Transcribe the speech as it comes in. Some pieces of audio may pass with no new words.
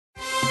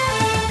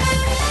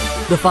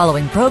The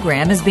following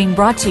program is being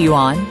brought to you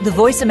on the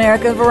Voice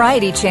America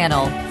Variety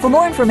Channel. For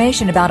more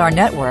information about our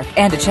network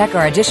and to check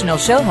our additional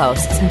show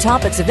hosts and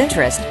topics of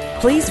interest,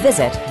 please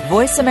visit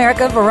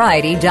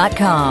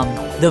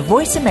voiceamericavariety.com. The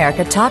Voice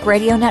America Talk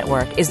Radio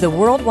Network is the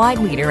worldwide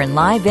leader in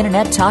live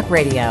Internet talk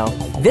radio.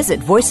 Visit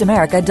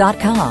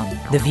voiceamerica.com.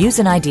 The views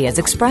and ideas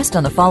expressed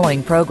on the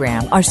following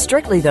program are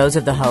strictly those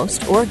of the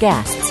host or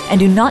guests and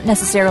do not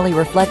necessarily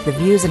reflect the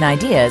views and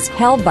ideas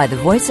held by the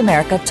Voice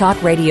America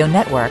Talk Radio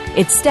Network,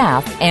 its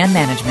staff, and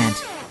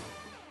management.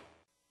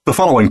 The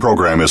following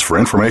program is for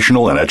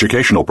informational and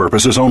educational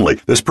purposes only.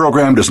 This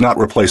program does not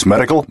replace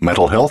medical,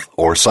 mental health,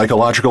 or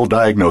psychological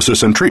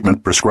diagnosis and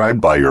treatment prescribed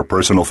by your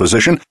personal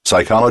physician,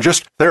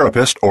 psychologist,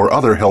 therapist, or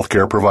other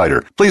healthcare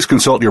provider. Please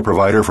consult your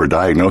provider for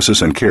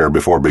diagnosis and care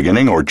before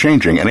beginning or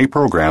changing any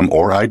program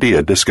or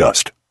idea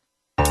discussed.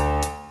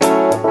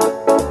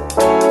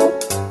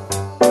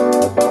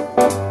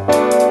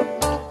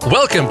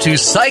 Welcome to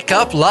Psych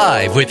Up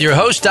Live with your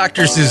host,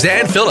 Dr.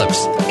 Suzanne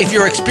Phillips. If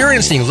you're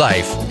experiencing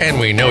life, and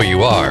we know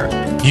you are,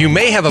 you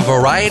may have a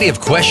variety of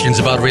questions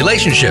about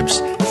relationships,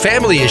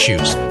 family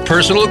issues,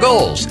 personal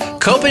goals,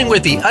 coping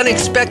with the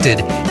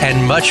unexpected,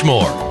 and much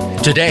more.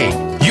 Today,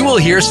 you will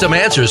hear some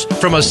answers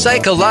from a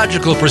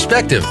psychological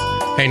perspective,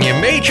 and you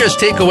may just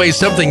take away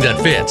something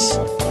that fits.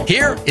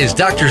 Here is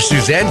Dr.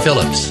 Suzanne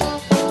Phillips.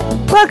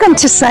 Welcome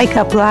to Psych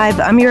Up Live.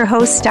 I'm your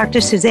host,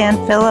 Dr. Suzanne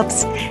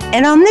Phillips,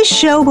 and on this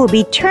show, we'll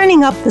be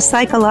turning up the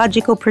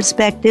psychological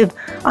perspective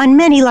on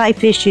many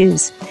life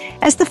issues.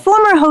 As the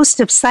former host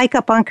of Psych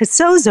Up on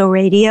Casozo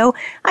Radio,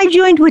 I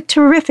joined with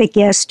terrific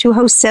guests who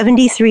host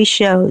 73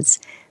 shows.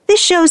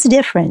 This show's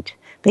different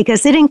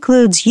because it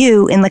includes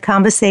you in the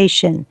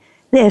conversation.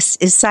 This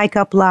is Psych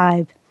Up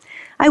Live.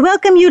 I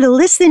welcome you to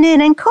listen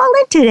in and call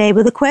in today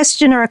with a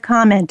question or a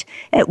comment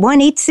at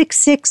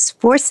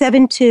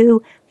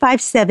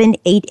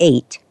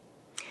 1-866-472-5788.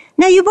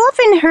 Now, you've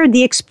often heard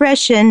the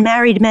expression,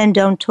 married men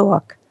don't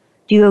talk.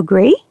 Do you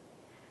agree?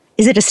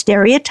 Is it a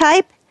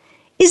stereotype?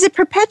 Is it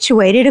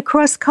perpetuated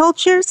across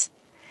cultures?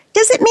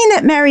 Does it mean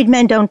that married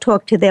men don't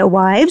talk to their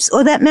wives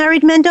or that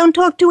married men don't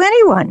talk to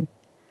anyone?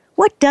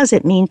 What does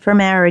it mean for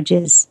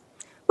marriages?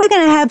 We're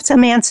going to have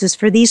some answers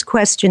for these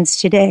questions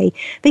today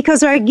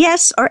because our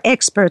guests are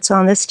experts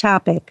on this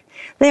topic.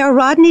 They are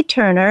Rodney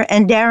Turner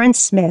and Darren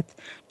Smith,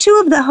 two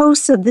of the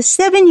hosts of the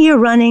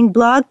 7-year-running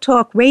blog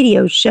talk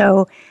radio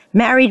show,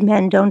 Married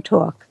Men Don't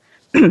Talk.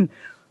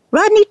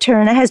 Rodney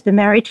Turner has been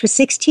married for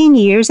 16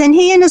 years, and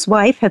he and his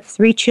wife have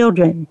 3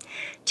 children.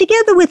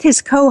 Together with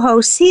his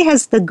co-hosts, he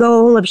has the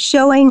goal of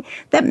showing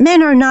that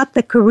men are not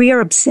the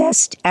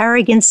career-obsessed,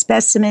 arrogant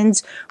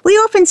specimens we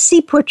often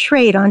see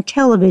portrayed on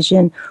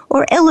television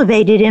or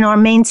elevated in our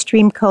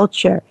mainstream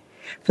culture.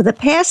 For the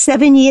past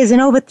 7 years and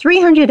over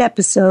 300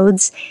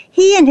 episodes,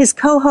 he and his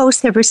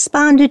co-hosts have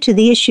responded to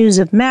the issues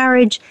of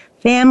marriage,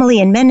 family,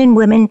 and men and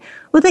women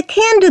with a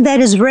candor that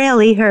is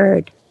rarely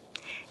heard.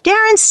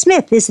 Darren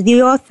Smith is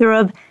the author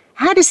of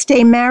How to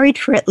Stay Married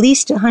for at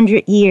Least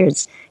 100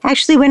 Years.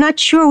 Actually, we're not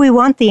sure we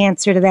want the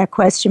answer to that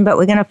question, but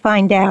we're going to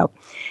find out.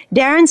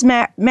 Darren's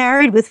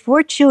married with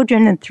 4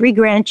 children and 3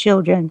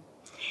 grandchildren.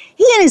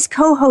 He and his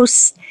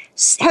co-hosts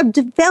have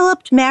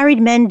developed Married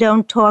Men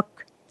Don't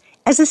Talk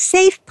as a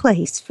safe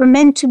place for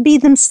men to be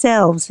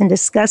themselves and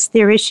discuss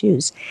their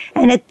issues.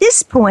 And at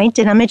this point,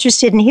 and I'm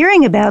interested in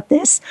hearing about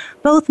this,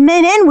 both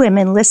men and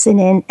women listen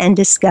in and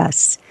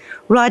discuss.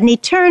 Rodney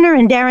Turner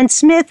and Darren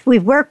Smith,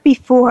 we've worked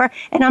before,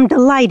 and I'm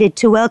delighted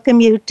to welcome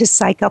you to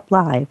Psych Up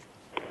Live.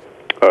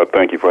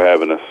 Thank you for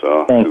having us,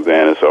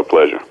 Suzanne. It's our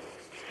pleasure.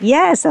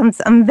 Yes,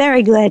 I'm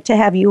very glad to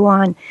have you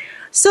on.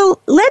 So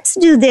let's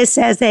do this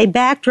as a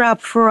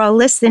backdrop for our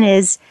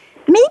listeners.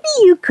 Maybe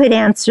you could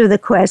answer the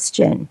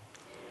question,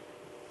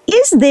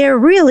 is there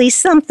really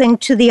something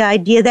to the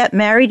idea that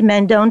married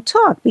men don't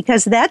talk?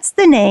 Because that's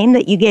the name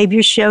that you gave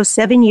your show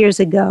 7 years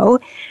ago.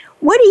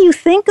 What do you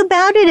think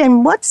about it,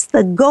 and what's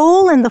the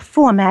goal and the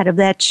format of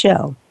that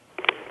show?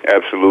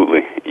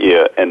 Absolutely,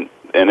 yeah, and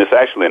it's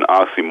actually an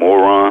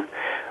oxymoron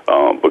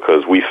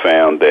because we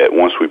found that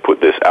once we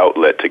put this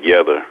outlet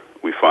together,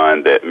 we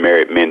find that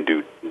married men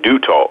do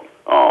talk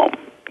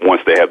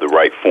once they have the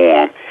right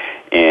form.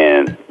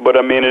 But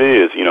I mean, it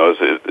is,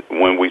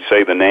 when we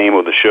say the name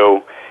of the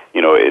show,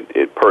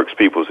 it perks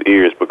people's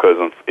ears because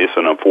it's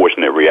an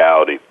unfortunate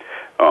reality.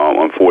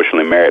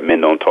 Unfortunately, married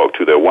men don't talk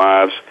to their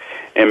wives.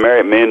 And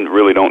married men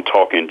really don't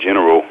talk in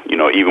general,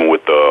 even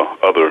with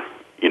other,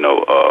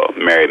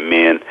 married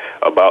men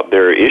about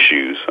their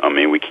issues. I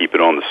mean, we keep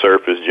it on the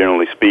surface,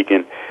 generally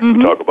speaking. Mm-hmm.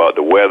 We talk about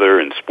the weather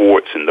and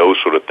sports and those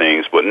sort of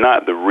things, but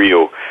not the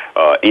real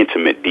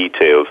intimate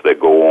details that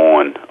go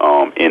on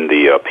in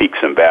the peaks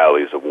and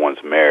valleys of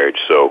one's marriage.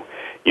 So,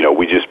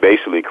 we just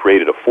basically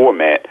created a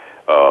format,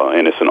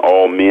 and it's an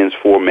all-men's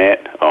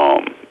format.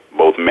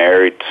 Both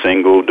married,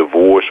 single,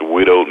 divorced,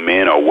 widowed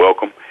men are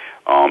welcome.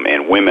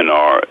 And women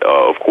are,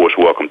 of course,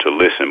 welcome to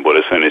listen, but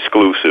it's an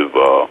exclusive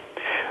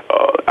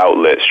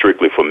outlet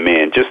strictly for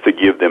men, just to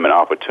give them an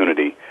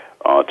opportunity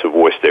to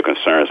voice their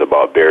concerns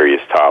about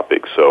various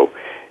topics. So,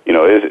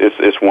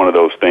 it's one of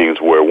those things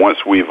where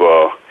once we've,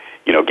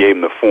 gave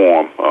them the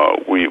forum.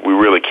 We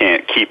really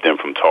can't keep them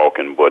from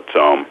talking, but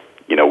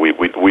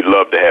we'd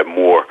love to have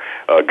more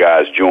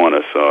guys join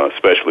us,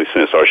 especially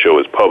since our show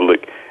is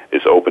public.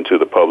 It's open to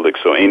the public,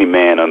 so any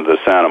man under the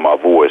sound of my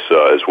voice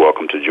is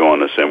welcome to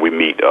join us. And we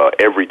meet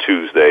every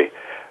Tuesday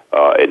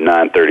at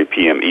 9:30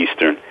 p.m.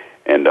 Eastern.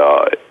 And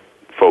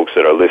folks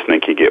that are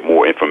listening can get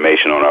more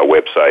information on our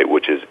website,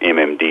 which is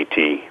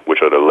MMDT,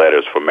 which are the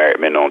letters for Married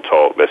Men Don't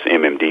Talk. That's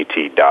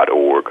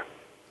MMDT.org.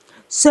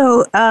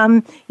 So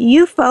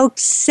you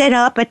folks set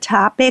up a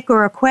topic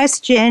or a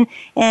question,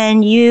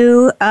 and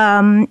you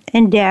and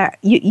Darren,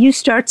 you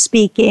start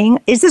speaking.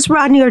 Is this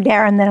Rodney or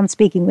Darren that I'm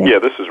speaking with? Yeah,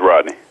 this is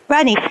Rodney.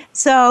 Rodney.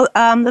 So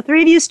the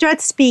three of you start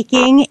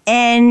speaking,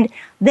 and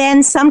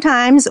then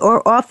sometimes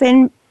or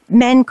often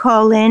men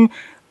call in.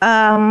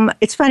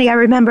 It's funny, I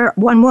remember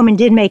one woman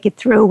did make it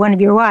through, one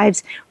of your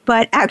wives,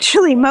 but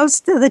actually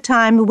most of the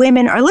time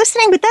women are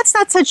listening, but that's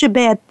not such a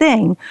bad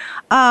thing.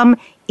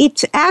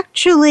 It's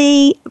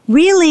actually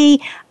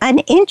really an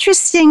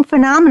interesting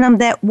phenomenon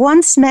that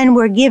once men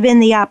were given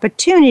the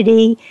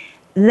opportunity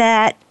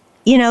that,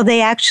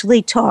 they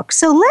actually talk.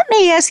 So let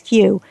me ask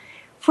you,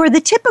 for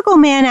the typical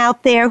man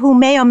out there who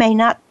may or may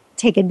not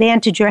take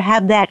advantage or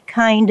have that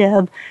kind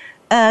of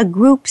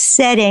group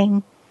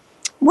setting,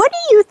 what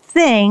do you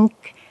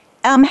think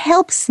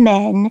helps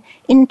men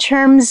in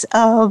terms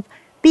of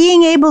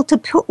being able to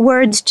put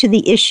words to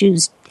the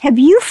issues? Have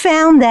you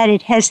found that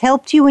it has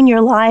helped you in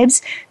your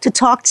lives to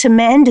talk to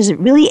men? Does it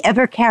really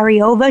ever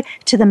carry over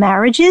to the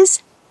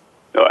marriages?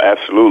 No,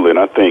 absolutely. And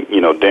I think,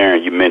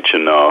 Darren, you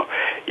mentioned,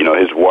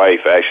 his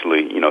wife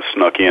actually,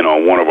 snuck in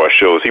on one of our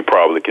shows. He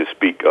probably can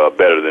speak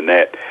better than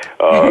that,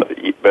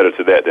 better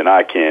to that than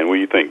I can. What do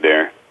you think,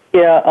 Darren?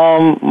 Yeah,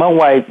 my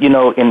wife,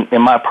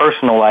 in my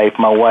personal life,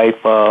 my wife,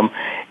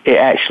 it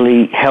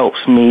actually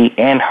helps me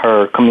and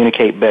her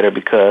communicate better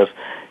because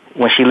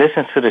when she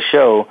listens to the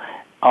show,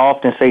 I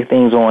often say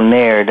things on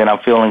there that I'm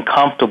feeling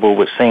comfortable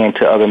with saying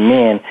to other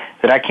men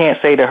that I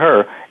can't say to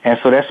her. And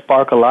so that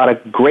sparked a lot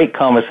of great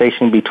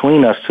conversation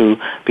between us two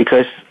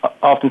because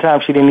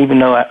oftentimes she didn't even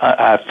know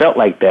I felt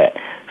like that.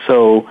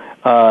 So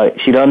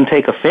she doesn't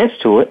take offense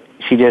to it.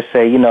 She just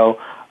say,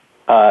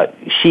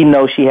 she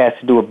knows she has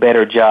to do a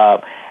better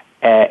job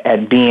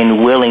at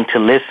being willing to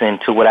listen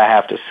to what I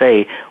have to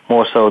say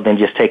more so than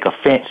just take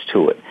offense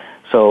to it.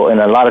 So, and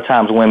a lot of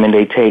times women,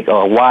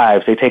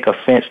 wives, they take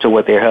offense to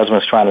what their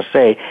husband's trying to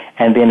say,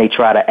 and then they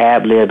try to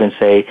ad-lib and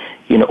say,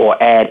 or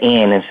add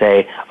in and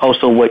say, oh,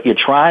 so what you're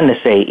trying to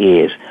say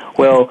is,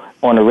 well,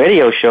 on the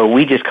radio show,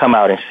 we just come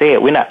out and say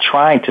it. We're not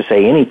trying to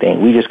say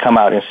anything. We just come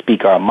out and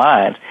speak our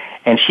minds,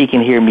 and she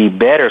can hear me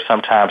better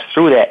sometimes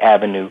through that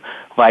avenue,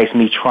 vice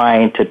me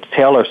trying to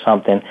tell her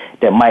something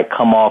that might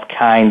come off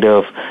kind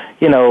of,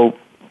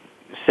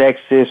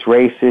 sexist,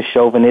 racist,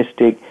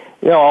 chauvinistic,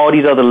 all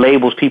these other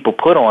labels people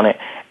put on it,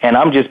 and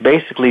I'm just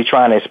basically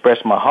trying to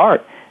express my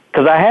heart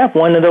because I have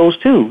one of those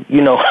too,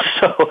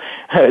 So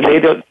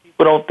people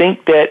don't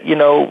think that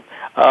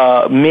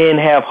men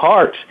have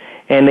hearts,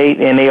 and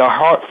they are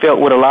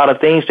heartfelt with a lot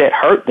of things that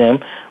hurt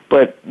them,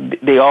 but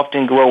they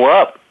often grow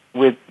up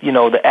with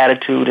the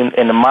attitude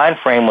and the mind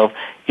frame of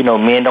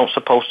men don't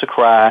supposed to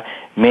cry,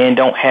 men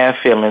don't have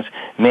feelings,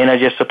 men are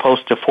just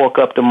supposed to fork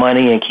up the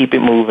money and keep it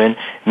moving,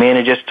 men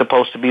are just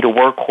supposed to be the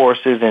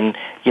workhorses, and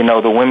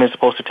the women's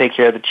supposed to take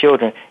care of the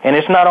children, and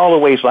it's not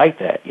always like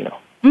that.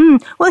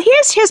 Well,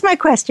 here's my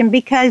question,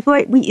 because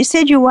what you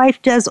said your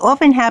wife does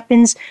often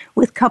happens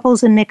with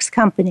couples in mixed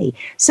company.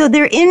 So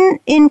they're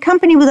in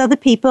company with other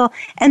people,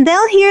 and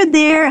they'll hear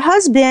their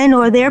husband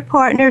or their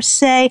partner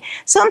say,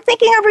 so I'm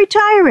thinking of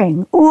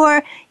retiring,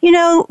 or,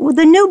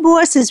 the new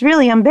boss is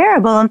really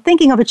unbearable. I'm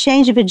thinking of a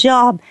change of a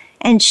job.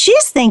 And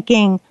she's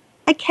thinking,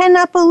 I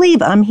cannot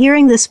believe I'm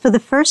hearing this for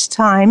the first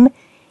time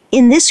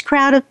in this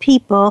crowd of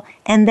people,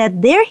 and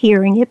that they're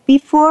hearing it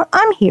before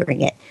I'm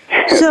hearing it.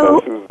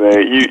 So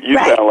you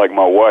right. Sound like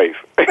my wife.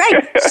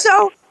 Right.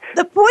 So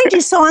the point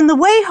is, so on the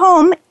way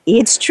home,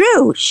 it's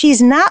true.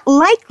 She's not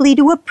likely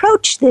to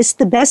approach this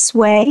the best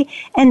way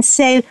and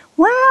say,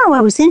 wow, I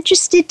was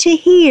interested to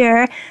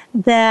hear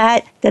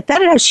that.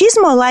 She's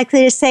more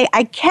likely to say,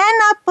 I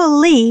cannot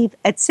believe,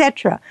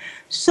 etc.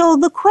 So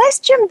the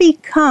question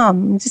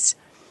becomes,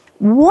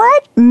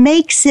 what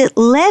makes it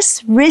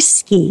less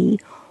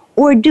risky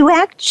or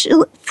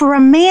for a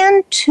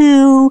man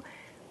to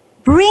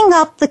bring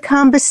up the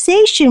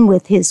conversation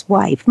with his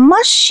wife?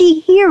 Must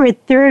she hear it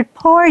third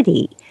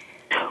party?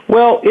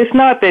 Well, it's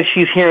not that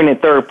she's hearing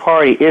it third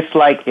party. It's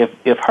like if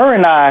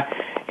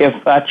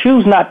I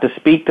choose not to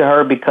speak to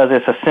her because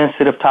it's a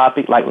sensitive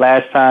topic, like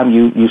last time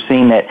you've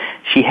seen that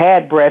she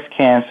had breast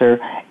cancer,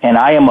 and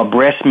I am a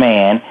breast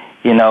man,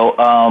 men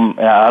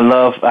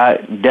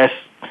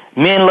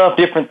love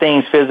different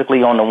things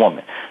physically on a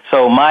woman.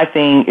 So my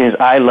thing is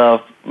I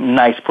love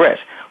nice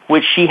breasts,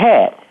 which she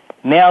had.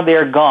 Now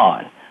they're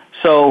gone.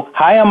 So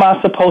how am I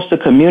supposed to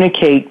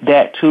communicate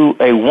that to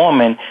a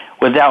woman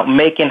without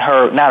making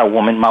her, not a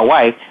woman, my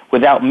wife,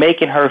 without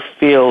making her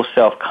feel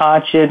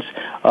self-conscious,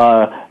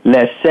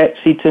 less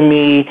sexy to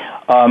me,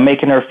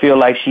 making her feel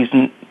like she's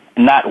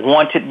not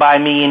wanted by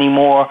me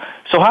anymore.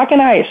 So how can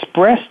I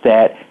express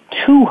that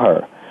to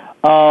her?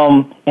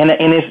 And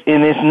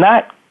it's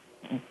not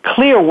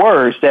clear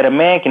words that a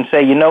man can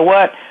say, you know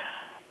what,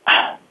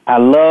 I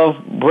love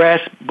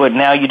breasts, but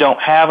now you don't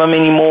have them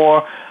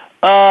anymore.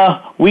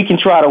 We can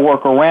try to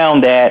work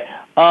around that.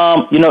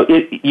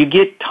 You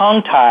get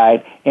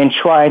tongue-tied in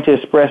trying to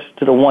express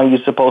to the one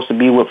you're supposed to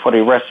be with for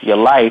the rest of your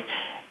life,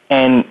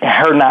 and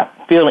her not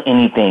feeling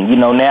anything.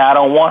 Now I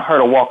don't want her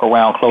to walk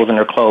around closing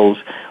her clothes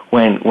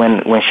when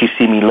she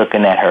see me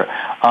looking at her.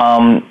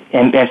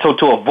 And so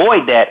to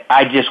avoid that,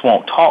 I just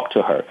won't talk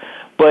to her.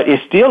 But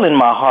it's still in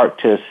my heart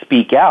to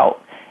speak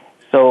out.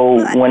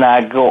 So when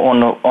I go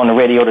on the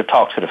radio to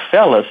talk to the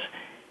fellas,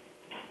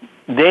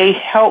 they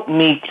helped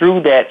me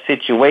through that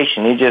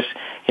situation. It just,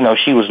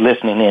 she was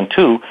listening in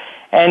too.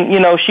 And,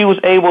 she was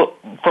able,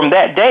 from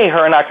that day,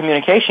 her and our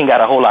communication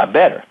got a whole lot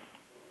better.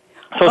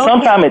 So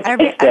sometimes it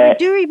takes that. I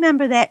do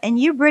remember that, and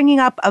you're bringing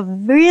up a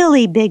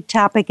really big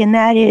topic, and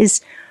that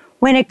is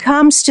when it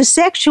comes to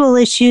sexual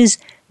issues,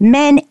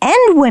 men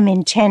and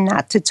women tend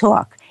not to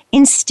talk.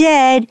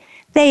 Instead,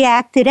 they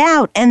act it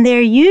out, and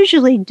they're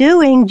usually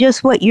doing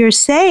just what you're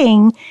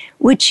saying,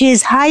 which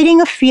is hiding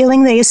a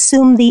feeling they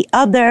assume the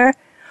other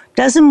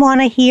doesn't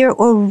want to hear,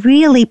 or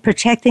really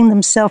protecting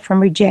themselves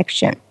from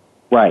rejection.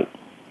 Right.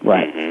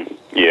 Mm-hmm.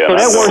 Yeah.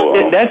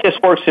 So that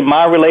just works in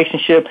my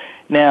relationship.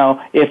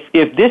 Now, if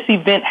this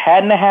event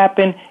hadn't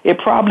happened, it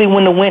probably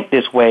wouldn't have went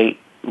this way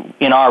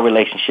in our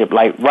relationship.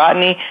 Like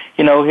Rodney,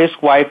 his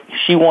wife,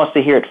 she wants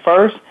to hear it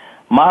first.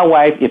 My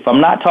wife, if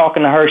I'm not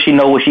talking to her, she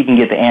knows where she can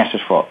get the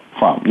answers from.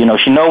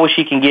 She knows where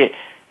she can get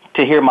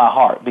to hear my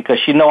heart, because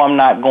she knows I'm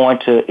not going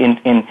to,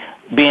 in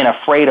being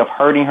afraid of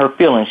hurting her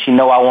feelings, she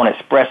knows I want to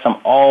express them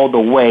all the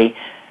way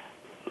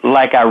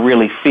like I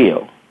really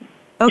feel.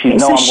 Okay, she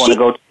knows I'm going to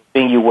go to a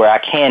venue where I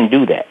can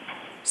do that.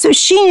 So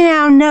she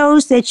now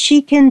knows that she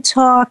can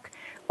talk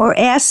or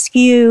ask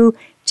you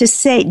to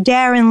say,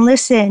 Darren,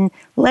 listen,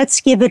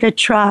 let's give it a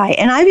try.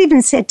 And I've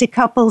even said to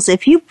couples,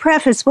 if you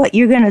preface what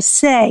you're going to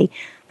say,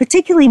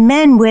 particularly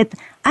men, with,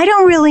 I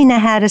don't really know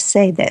how to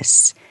say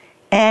this,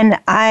 and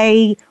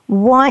I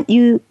want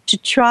you to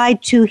try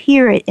to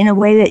hear it in a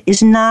way that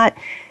is not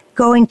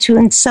going to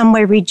in some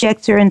way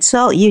reject or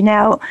insult you.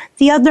 Now,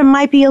 the other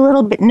might be a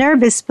little bit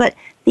nervous, but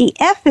the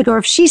effort, or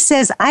if she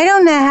says, I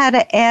don't know how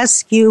to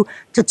ask you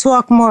to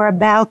talk more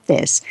about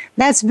this,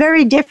 that's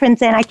very different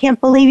than, I can't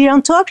believe you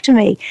don't talk to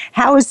me.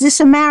 How is this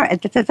a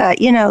marriage?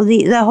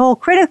 The whole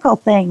critical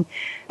thing.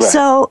 Right.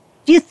 So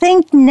do you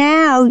think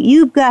now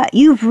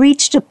you've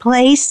reached a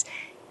place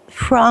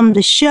from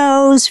the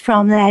shows,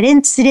 from that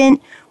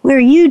incident, where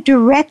you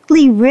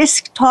directly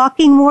risk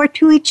talking more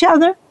to each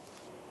other?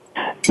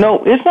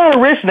 No, it's not a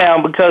risk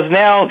now, because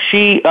now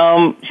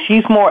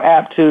she's more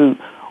apt to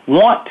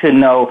want to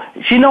know.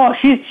 She knows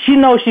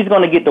she's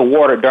going to get the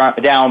watered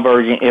down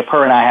version if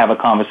her and I have a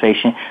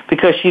conversation,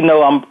 because she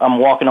knows I'm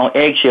walking on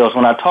eggshells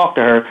when I talk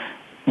to her,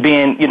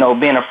 being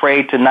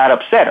afraid to not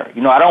upset her.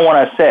 I don't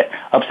want to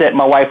upset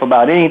my wife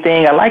about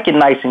anything. I like it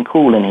nice and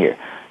cool in here.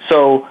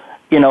 So,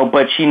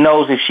 but she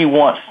knows if she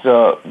wants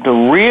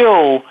the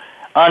real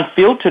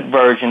unfiltered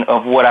version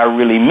of what I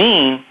really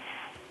mean,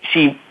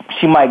 she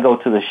might go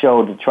to the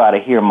show to try to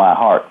hear my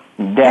heart.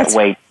 That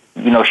way,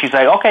 she's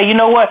like, okay, you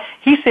know what?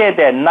 He said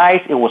that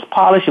nice. It was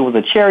polished. It was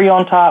a cherry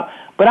on top.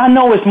 But I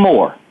know it's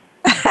more.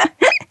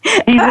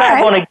 He's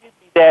not going to give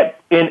me that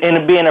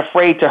in being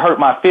afraid to hurt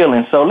my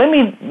feelings. So let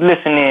me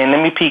listen in.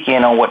 Let me peek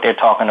in on what they're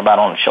talking about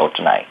on the show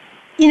tonight.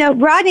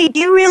 Rodney, do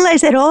you realize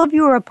that all of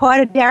you are a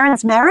part of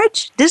Darren's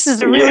marriage? This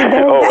is a really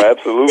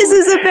absolutely. This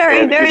is a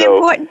very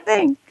important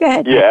thing. Go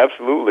ahead. Yeah,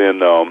 absolutely. And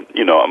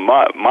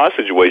my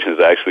situation is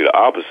actually the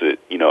opposite,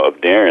 of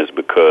Darren's,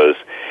 because,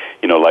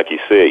 like you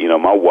said,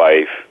 my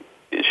wife,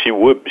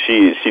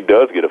 she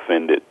does get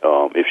offended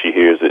if she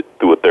hears it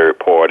through a third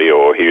party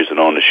or hears it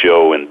on the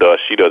show, and thus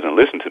she doesn't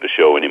listen to the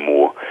show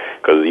anymore,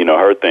 because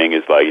her thing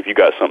is like, if you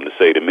got something to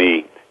say to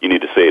me, you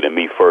need to say it to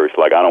me first.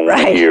 Like, I don't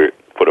want to hear it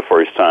for the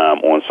first time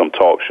on some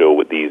talk show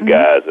with these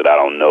guys that I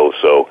don't know.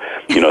 So,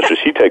 so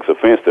she takes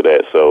offense to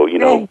that. So,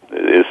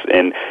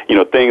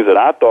 things that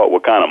I thought were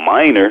kind of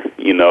minor,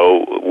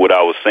 what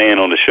I was saying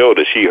on the show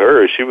that she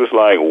heard, she was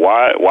like,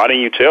 why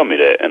didn't you tell me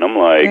that? And I'm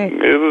like,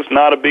 it was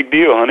not a big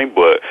deal, honey.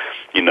 But,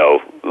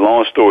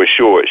 long story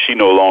short, she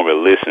no longer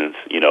listens,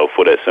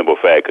 for that simple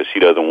fact, because she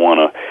doesn't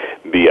want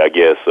to be, I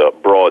guess,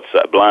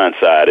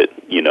 blindsided,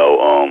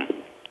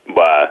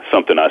 by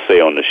something I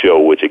say on the show,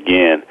 which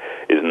again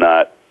is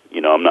not,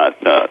 I'm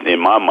not, in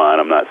my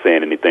mind, I'm not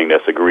saying anything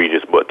that's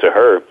egregious, but to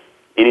her,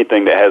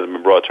 anything that hasn't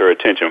been brought to her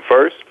attention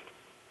first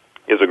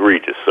is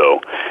egregious.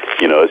 So,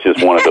 it's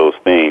just one of those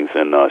things,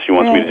 and she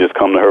wants me to just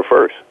come to her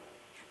first.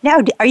 Now,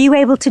 are you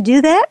able to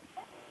do that?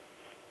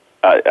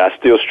 I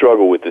still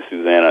struggle with this,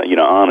 Suzanne,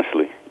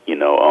 honestly,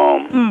 and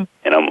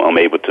I'm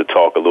able to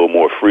talk a little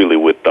more freely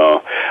with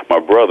my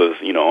brothers,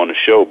 on the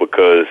show,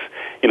 because,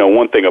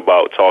 one thing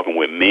about talking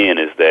with men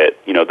is that,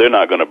 they're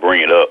not going to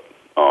bring it up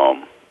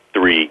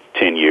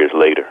 3-10 years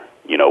later.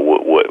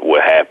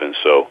 what happens.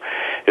 So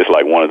it's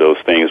like one of those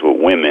things with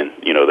women,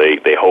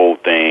 they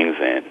hold things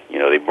and,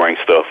 they bring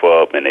stuff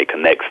up and they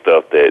connect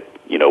stuff that,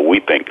 we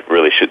think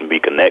really shouldn't be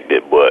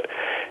connected, but,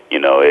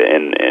 and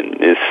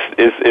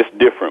it's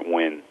different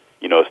when,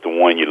 it's the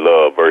one you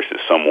love versus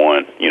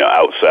someone,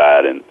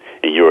 outside. And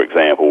in your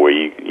example where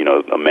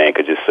a man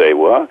could just say,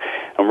 well,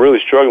 I'm really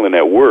struggling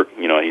at work.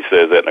 He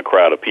says that in a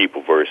crowd of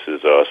people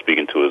versus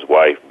speaking to his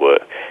wife.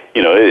 But,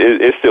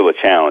 it's still a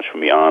challenge for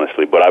me,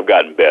 honestly. But I've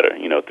gotten better,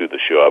 through the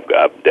show.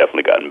 I've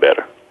definitely gotten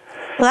better.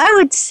 Well, I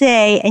would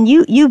say, and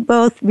you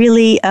both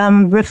really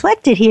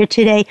reflected here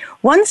today,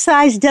 one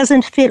size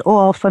doesn't fit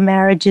all for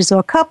marriages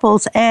or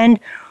couples. And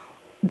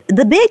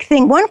the big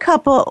thing, one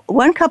couple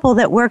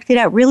that worked it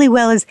out really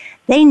well is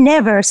they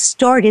never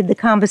started the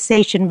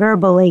conversation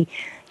verbally.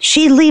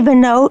 She'd leave a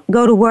note,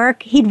 go to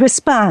work. He'd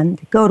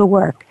respond, go to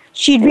work.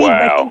 She'd read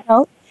the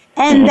note.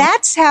 And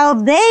that's how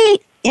they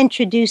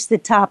introduced the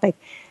topic.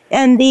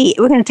 And we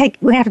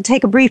have to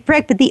take a brief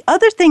break. But the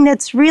other thing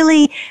that's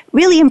really,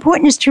 really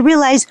important is to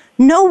realize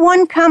no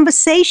one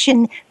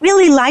conversation.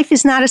 Really, life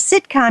is not a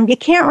sitcom. You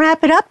can't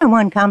wrap it up in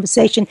one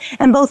conversation.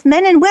 And both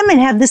men and women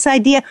have this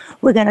idea: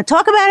 we're going to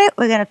talk about it,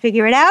 we're going to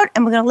figure it out,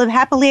 and we're going to live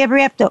happily ever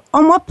after.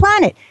 On what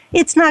planet?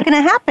 It's not going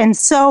to happen.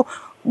 So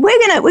we're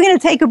gonna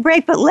take a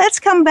break. But let's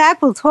come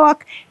back. We'll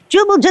talk.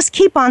 We'll just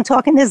keep on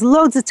talking. There's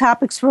loads of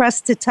topics for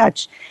us to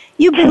touch.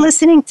 You've been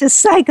listening to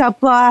Psych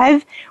Up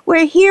Live.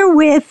 We're here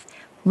with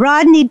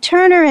Rodney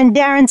Turner and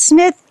Darren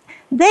Smith.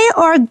 They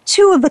are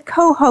two of the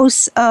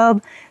co-hosts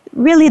of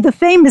really the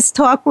famous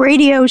talk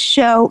radio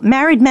show,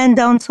 Married Men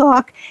Don't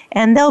Talk,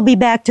 and they'll be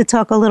back to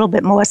talk a little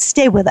bit more.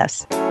 Stay with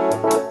us.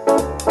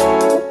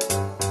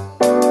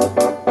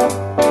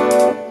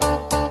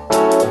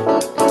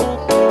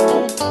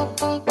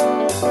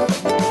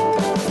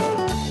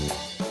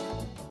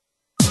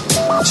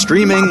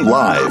 Streaming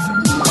live,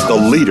 the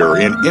leader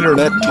in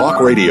Internet talk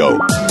radio,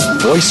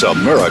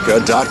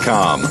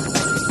 voiceamerica.com.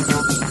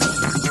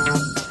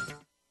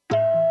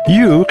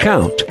 You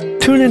count.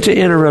 Tune into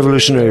Inner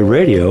Revolutionary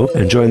Radio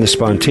and join the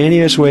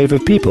spontaneous wave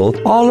of people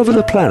all over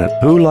the planet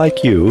who,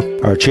 like you,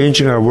 are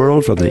changing our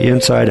world from the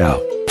inside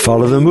out.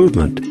 Follow the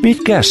movement.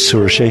 Meet guests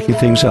who are shaking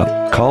things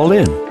up. Call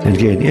in and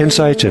gain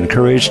insights and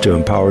courage to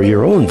empower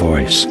your own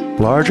voice.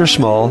 Large or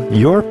small,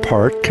 your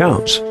part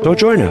counts. So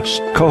join us.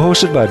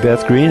 Co-hosted by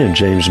Beth Green and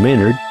James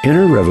Maynard,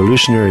 Inner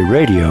Revolutionary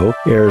Radio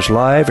airs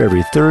live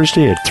every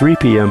Thursday at 3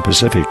 p.m.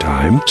 Pacific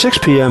Time, 6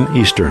 p.m.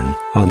 Eastern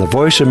on the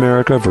Voice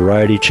America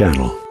Variety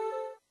Channel.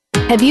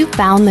 Have you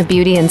found the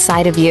beauty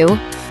inside of you?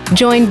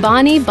 Join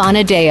Bonnie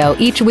Bonadeo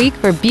each week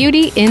for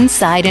Beauty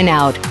Inside and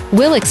Out.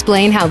 We'll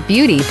explain how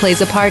beauty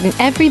plays a part in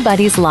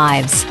everybody's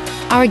lives.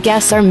 Our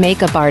guests are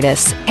makeup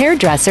artists,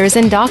 hairdressers,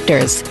 and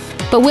doctors.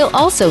 But we'll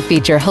also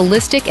feature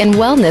holistic and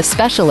wellness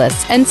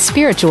specialists and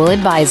spiritual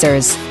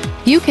advisors.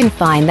 You can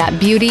find that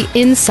beauty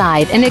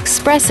inside and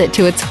express it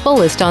to its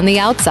fullest on the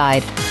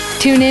outside.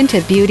 Tune in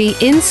to Beauty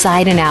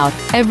Inside and Out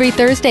every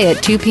Thursday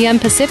at 2 p.m.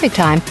 Pacific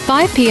Time,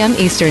 5 p.m.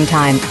 Eastern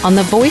Time on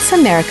the Voice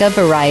America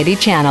Variety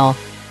Channel.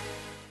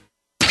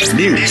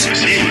 News,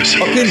 opinion,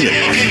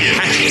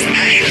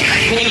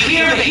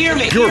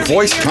 your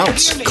voice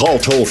counts. Call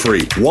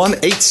toll-free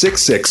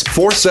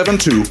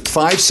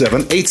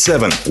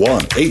 1-866-472-5787.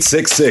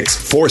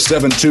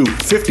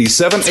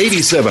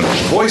 1-866-472-5787.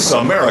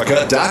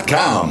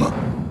 VoiceAmerica.com.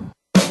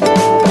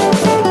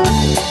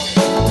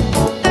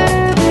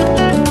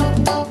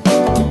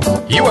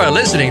 You are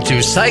listening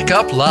to Psych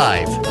Up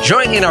Live.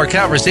 Join in our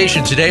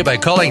conversation today by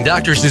calling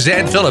Dr.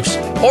 Suzanne Phillips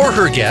or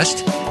her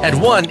guest at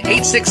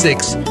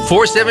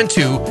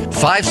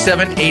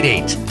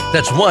 1-866-472-5788.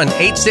 That's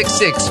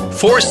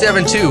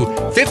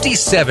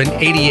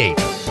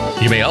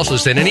 1-866-472-5788. You may also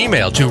send an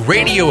email to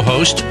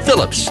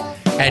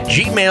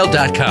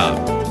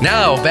radiohostphillips@gmail.com.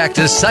 Now back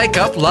to Psych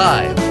Up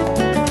Live.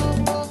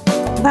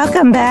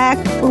 Welcome back.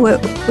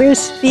 We're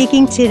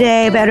speaking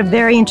today about a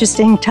very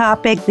interesting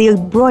topic. The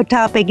broad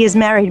topic is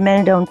Married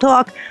Men Don't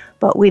Talk,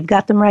 but we've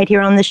got them right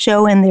here on the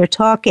show and they're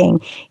talking.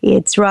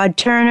 It's Rod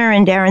Turner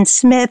and Darren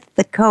Smith,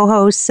 the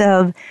co-hosts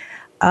of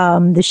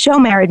the show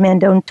Married Men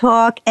Don't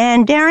Talk.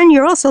 And Darren,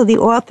 you're also the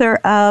author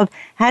of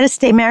How to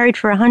Stay Married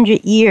for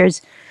 100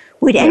 Years.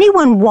 Would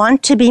anyone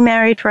want to be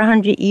married for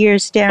 100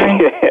 years, Darren?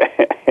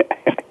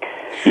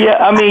 Yeah,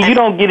 I mean, you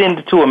don't get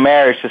into a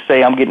marriage to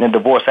say, I'm getting a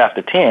divorce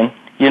after 10.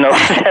 You know,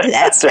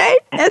 That's right.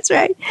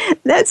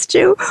 That's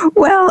true.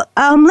 Well,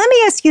 let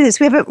me ask you this.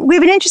 We have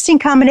an interesting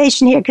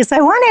combination here because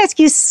I want to ask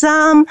you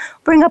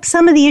bring up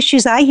some of the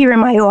issues I hear in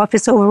my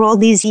office over all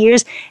these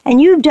years.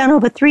 And you've done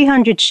over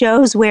 300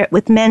 shows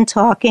with men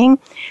talking.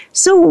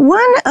 So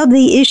one of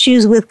the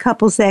issues with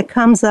couples that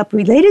comes up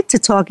related to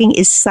talking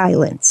is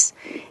silence.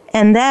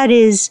 And that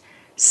is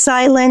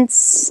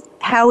silence,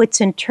 how it's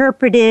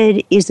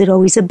interpreted. Is it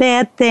always a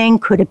bad thing?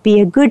 Could it be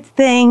a good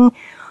thing?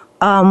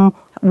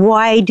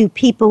 Why do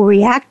people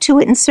react to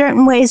it in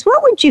certain ways?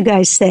 What would you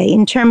guys say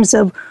in terms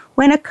of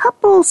when a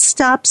couple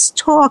stops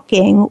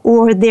talking,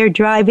 or they're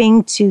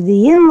driving to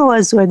the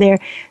in-laws, or they're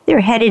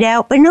headed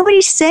out, but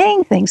nobody's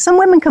saying things? Some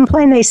women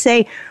complain. They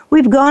say,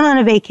 we've gone on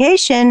a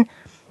vacation.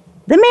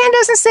 The man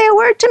doesn't say a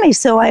word to me,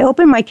 so I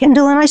open my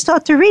Kindle and I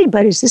start to read.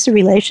 But is this a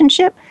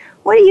relationship?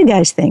 What do you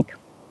guys think?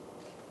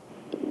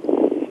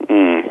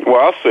 Well,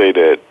 I'll say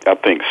that I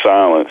think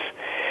silence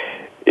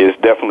is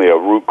definitely a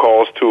root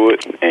cause to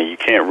it, and you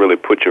can't really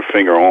put your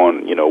finger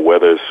on,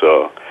 whether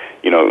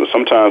it's,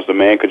 sometimes the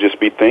man could just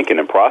be thinking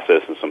and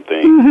processing some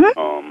things,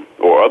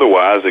 or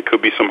otherwise it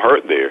could be some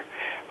hurt there.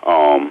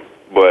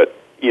 But,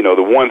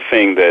 the one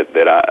thing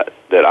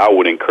that I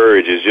would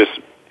encourage is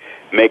just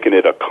making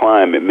it a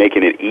climate,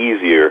 making it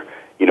easier,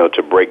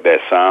 to break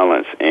that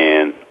silence.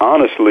 And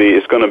honestly,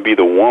 it's going to be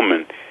the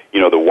woman,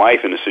 the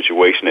wife in the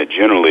situation that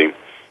generally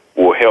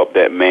will help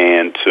that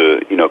man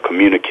to,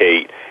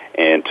 communicate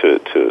and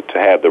to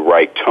have the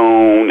right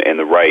tone and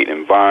the right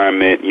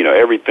environment.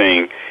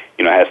 Everything,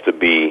 has to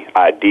be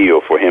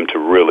ideal for him to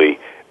really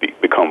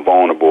become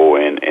vulnerable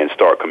and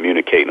start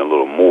communicating a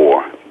little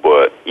more.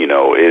 But,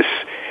 it's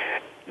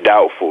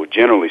doubtful,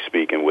 generally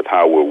speaking, with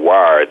how we're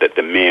wired, that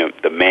the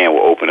man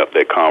will open up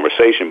that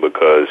conversation,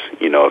 because,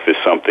 if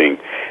it's something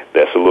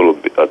that's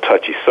a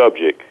touchy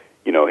subject,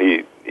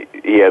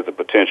 he has the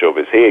potential of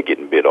his head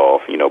getting bit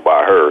off,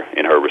 by her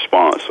in her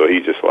response. So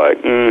he's just like,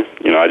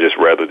 I just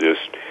rather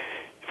just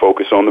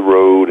focus on the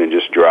road and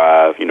just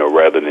drive,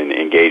 rather than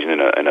engaging in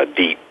a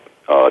deep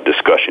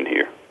discussion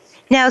here.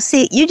 Now,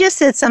 see, you just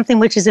said something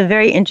which is a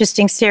very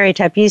interesting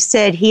stereotype. You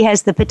said he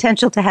has the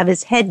potential to have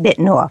his head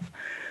bitten off.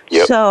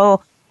 Yep.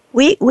 So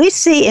we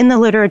see in the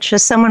literature,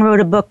 someone wrote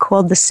a book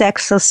called The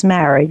Sexless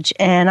Marriage,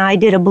 and I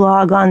did a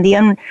blog on the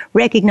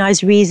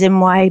unrecognized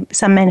reason why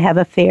some men have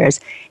affairs.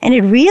 And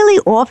it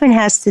really often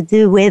has to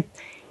do with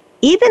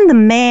even the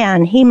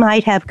man. He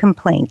might have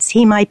complaints.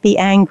 He might be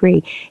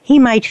angry. He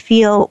might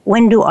feel,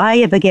 when do I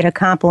ever get a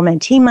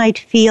compliment? He might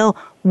feel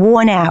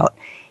worn out.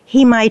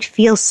 He might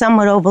feel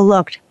somewhat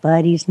overlooked,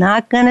 but he's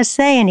not going to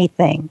say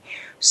anything.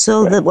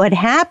 So that what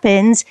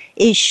happens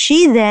is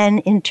she then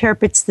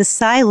interprets the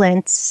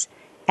silence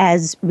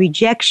as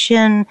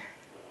rejection,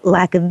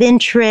 lack of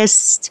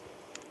interest,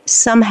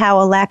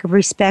 somehow a lack of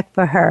respect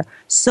for her.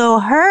 So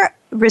her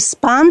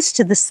response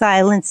to the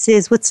silence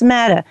is, what's the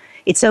matter?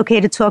 It's okay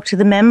to talk to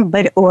the men,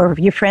 or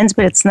your friends,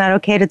 but it's not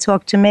okay to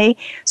talk to me.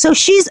 So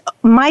she's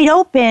might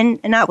open,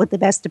 not with the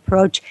best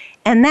approach,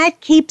 and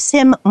that keeps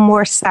him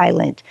more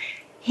silent.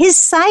 His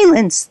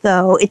silence,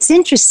 though, it's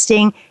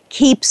interesting,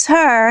 keeps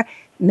her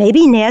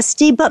maybe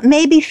nasty, but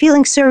maybe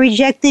feeling so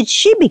rejected,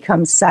 she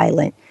becomes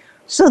silent.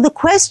 So the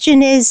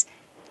question is,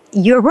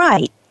 you're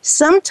right.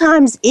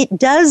 Sometimes it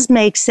does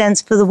make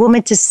sense for the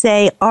woman to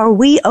say, are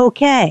we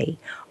okay?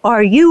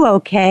 Are you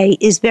okay?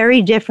 Is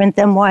very different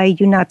than why are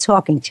you not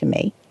talking to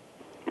me?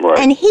 Right.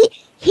 And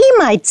he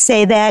might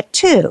say that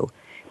too.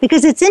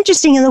 Because it's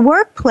interesting, in the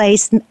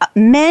workplace,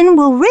 men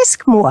will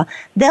risk more.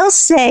 They'll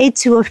say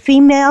to a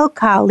female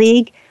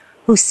colleague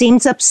who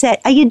seems upset,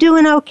 are you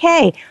doing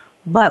okay?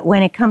 But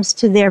when it comes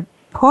to their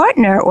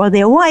partner or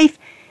their wife,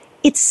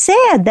 it's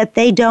sad that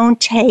they don't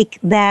take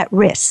that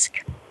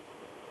risk.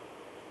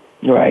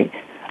 Right.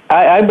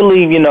 I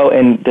believe,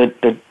 and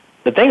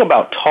the thing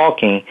about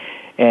talking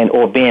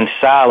or being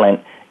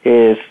silent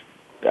is,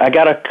 I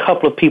got a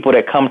couple of people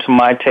that come to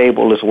my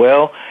table as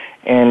well.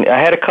 And I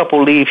had a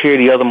couple leave here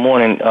the other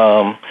morning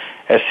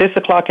at 6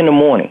 o'clock in the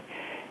morning.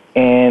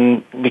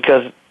 And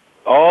because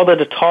all of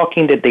the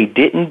talking that they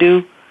didn't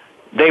do,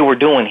 they were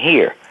doing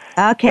here.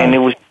 Okay. And it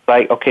was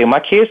like, okay, my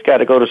kids got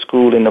to go to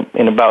school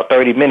in about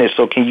 30 minutes,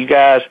 so can you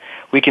guys,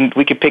 we can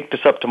pick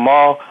this up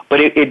tomorrow.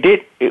 But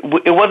it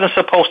wasn't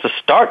supposed to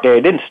start there.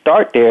 It didn't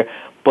start there.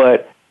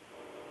 But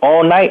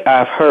all night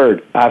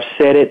I've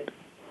said it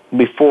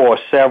before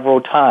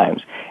several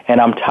times, and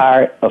I'm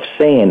tired of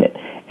saying it.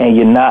 And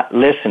you're not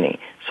listening,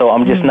 so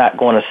I'm just not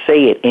going to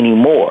say it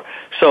anymore.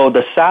 So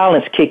the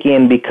silence kick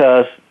in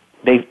because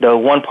the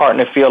one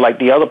partner feel like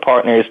the other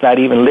partner is not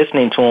even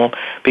listening to them,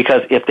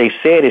 because if they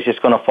say it, it's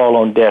just going to fall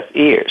on deaf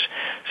ears.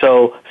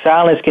 So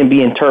silence can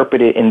be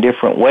interpreted in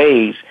different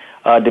ways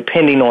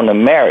depending on the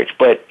marriage.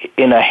 But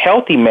in a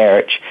healthy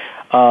marriage,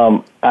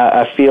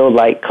 I feel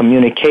like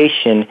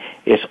communication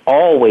is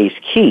always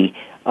key.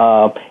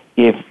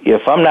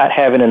 If I'm not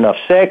having enough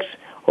sex,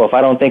 or if I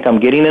don't think I'm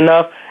getting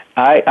enough,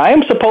 I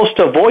am supposed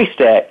to voice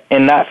that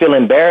and not feel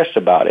embarrassed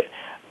about it,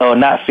 or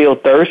not feel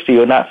thirsty,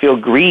 or not feel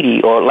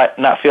greedy, or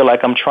not feel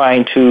like I'm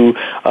trying to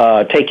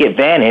take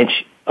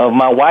advantage of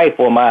my wife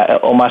or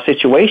my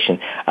situation.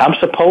 I'm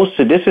supposed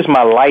to. This is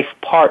my life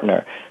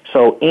partner.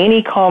 So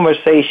any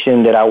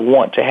conversation that I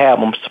want to have,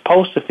 I'm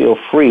supposed to feel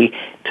free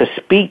to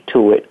speak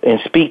to it and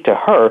speak to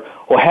her,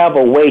 or have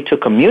a way to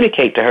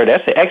communicate to her.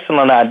 That's an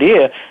excellent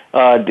idea.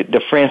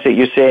 The friends that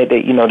you said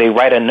that they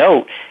write a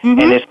note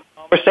and it's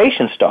a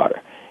conversation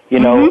starter.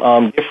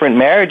 Different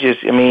marriages,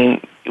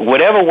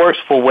 whatever works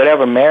for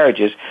whatever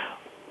marriages,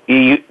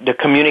 the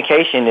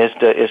communication is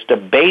the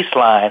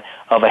baseline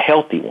of a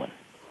healthy one.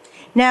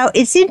 Now,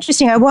 it's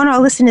interesting. I want our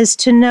listeners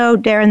to know,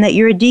 Darren, that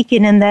you're a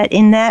deacon, and that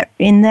in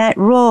that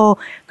role,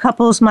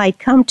 couples might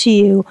come to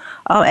you,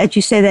 as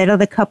you say that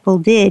other couple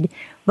did.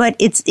 But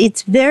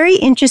it's very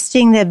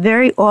interesting that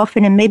very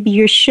often, and maybe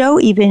your show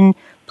even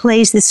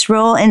plays this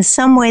role, in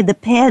some way the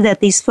path that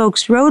these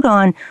folks wrote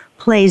on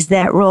plays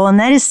that role, and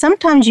that is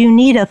sometimes you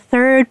need a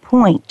third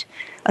point,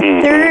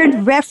 a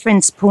third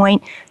reference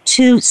point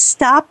to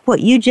stop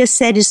what you just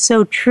said is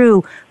so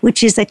true,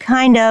 which is a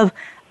kind of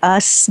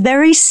a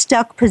very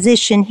stuck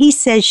position. He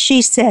says,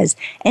 she says.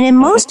 And in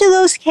most of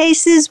those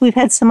cases, we've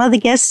had some other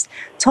guests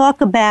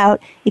talk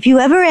about, if you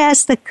ever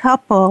ask the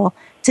couple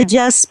to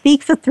just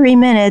speak for 3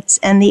 minutes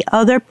and the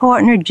other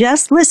partner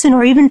just listen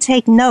or even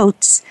take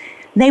notes,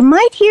 they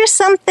might hear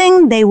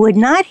something they would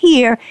not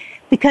hear,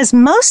 because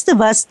most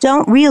of us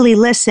don't really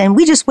listen.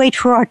 We just wait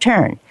for our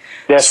turn.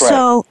 That's right.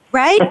 So,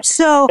 right?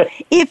 So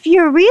if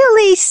you're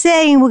really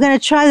saying we're going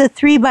to try the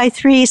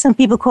 3x3, some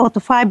people call it the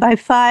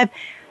 5x5,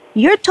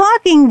 you're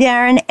talking,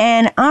 Darren,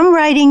 and I'm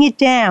writing it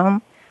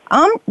down,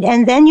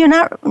 and then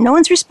no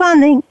one's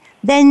responding,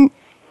 then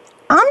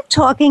I'm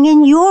talking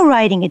and you're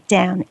writing it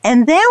down.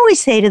 And then we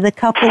say to the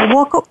couple,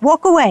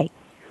 walk away.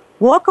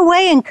 Walk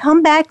away and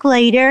come back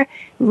later,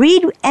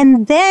 read,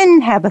 and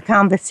then have a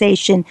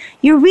conversation.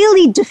 You're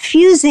really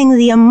diffusing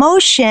the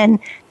emotion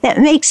that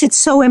makes it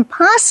so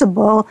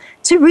impossible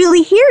to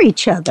really hear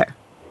each other.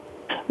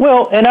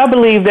 Well, and I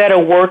believe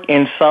that'll work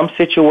in some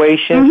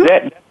situations.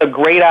 That's a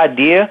great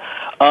idea.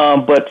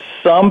 But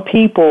some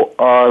people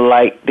are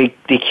like,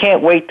 they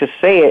can't wait to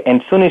say it.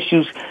 And as soon as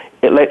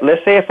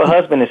let's say if a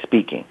husband is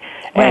speaking,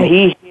 and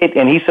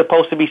he's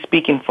supposed to be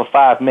speaking for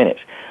 5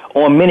 minutes.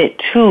 On minute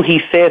 2,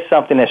 he says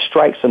something that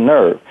strikes a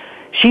nerve.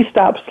 She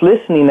stops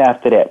listening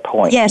after that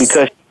point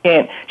because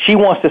she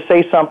wants to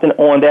say something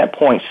on that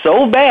point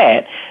so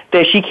bad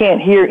that she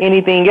can't hear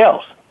anything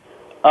else.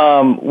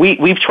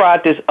 We've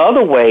tried this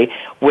other way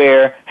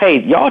where,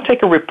 hey, y'all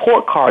take a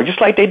report card,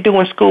 just like they do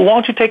in school. Why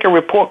don't you take a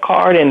report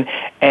card and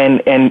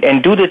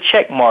do the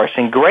check marks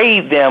and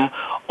grade them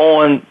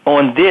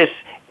on this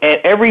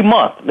every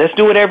month. Let's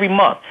do it every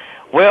month.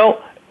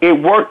 Well, it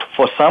worked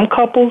for some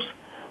couples.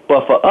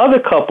 But for other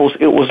couples,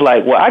 it was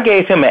like, well, I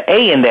gave him an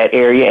A in that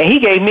area, and he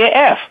gave me an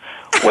F.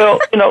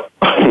 Well,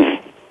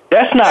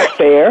 that's not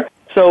fair.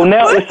 So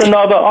now it's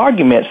another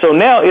argument. So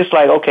now it's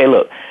like, okay,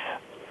 look,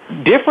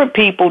 different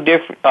people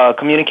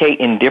communicate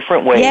in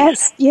different ways.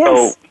 Yes.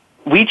 So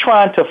we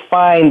trying to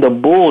find the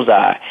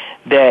bullseye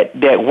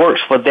that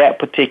works for that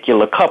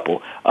particular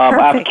couple.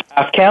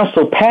 I've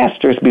counseled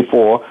pastors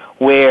before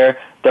where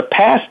the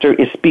pastor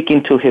is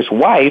speaking to his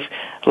wife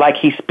like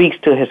he speaks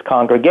to his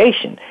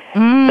congregation.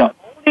 The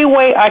only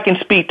way I can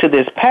speak to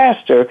this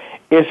pastor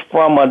is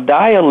from a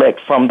dialect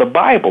from the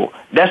Bible.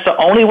 That's the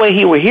only way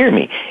he will hear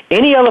me.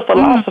 Any other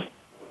philosophy,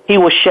 he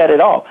will shut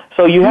it off.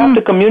 So you have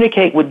to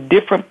communicate with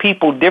different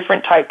people,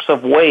 different types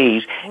of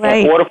ways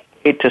in order for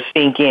it to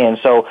sink in.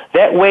 So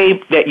that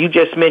way that you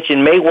just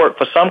mentioned may work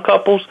for some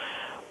couples,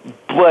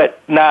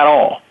 but not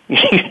all.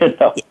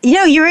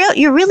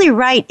 You're really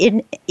right.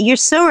 You're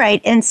so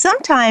right. And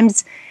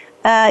sometimes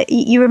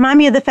you remind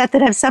me of the fact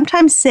that I've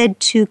sometimes said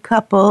to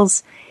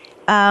couples,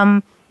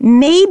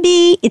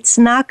 maybe it's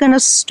not going to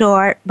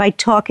start by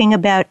talking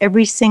about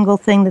every single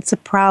thing that's a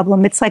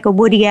problem. It's like a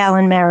Woody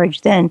Allen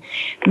marriage then.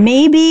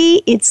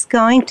 Maybe it's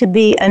going to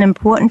be an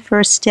important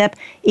first step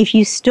if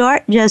you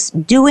start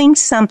just doing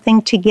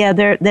something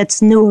together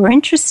that's new or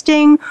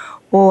interesting,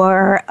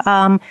 or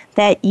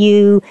that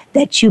you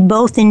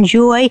both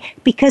enjoy.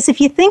 Because if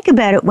you think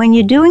about it, when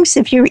you're doing,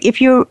 if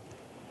you're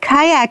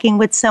kayaking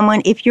with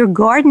someone, if you're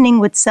gardening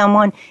with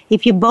someone,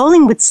 if you're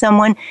bowling with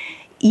someone,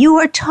 you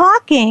are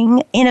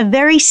talking in a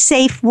very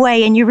safe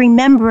way, and you're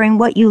remembering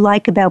what you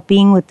like about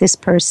being with this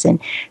person.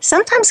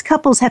 Sometimes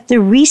couples have to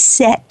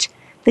reset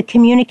the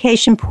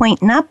communication point,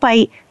 not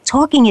by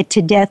talking it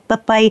to death,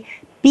 but by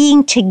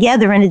being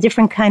together in a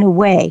different kind of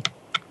way.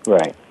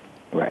 Right.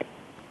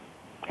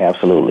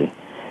 Absolutely.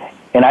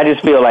 And I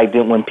just feel like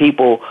that when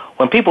people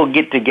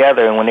get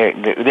together and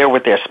when they're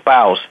with their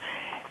spouse,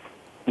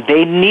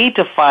 they need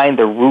to find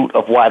the root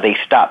of why they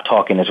stopped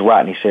talking, as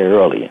Rodney said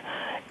earlier.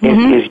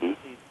 Is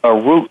a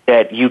root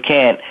that you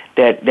can't,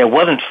 that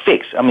wasn't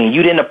fixed. I mean,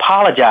 you didn't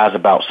apologize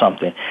about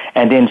something.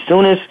 And then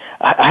soon as,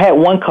 I had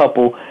one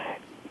couple,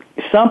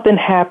 something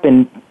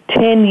happened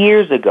 10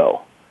 years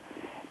ago,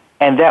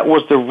 and that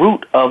was the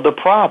root of the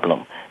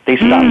problem. They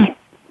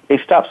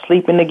stopped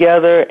sleeping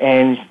together,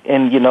 and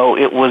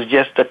it was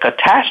just a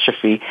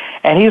catastrophe.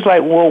 And he's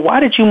like, well,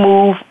 why did you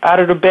move out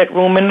of the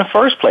bedroom in the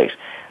first place?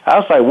 I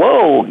was like,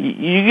 whoa,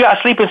 you guys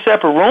sleep in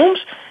separate rooms?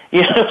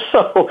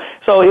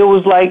 So it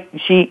was like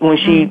when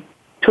she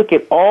took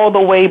it all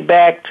the way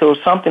back to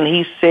something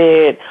he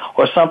said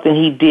or something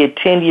he did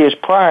 10 years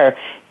prior,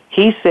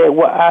 he said,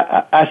 well,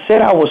 I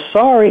said I was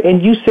sorry,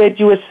 and you said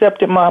you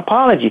accepted my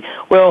apology.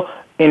 Well,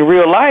 in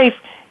real life,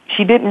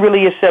 she didn't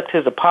really accept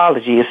his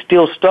apology. It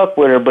still stuck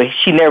with her, but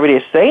she never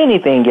did say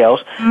anything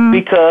else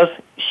because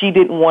she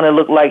didn't want to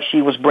look like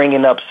she was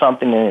bringing up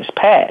something in his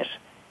past.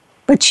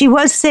 But she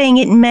was saying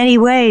it in many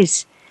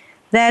ways.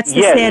 That's the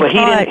yes, sad but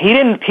part. he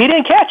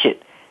didn't catch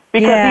it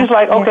because he's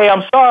like, okay,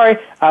 I'm sorry,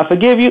 I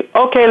forgive you.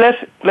 Okay,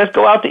 let's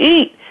go out to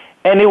eat,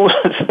 and it was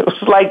it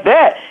was like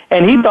that,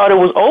 and he thought it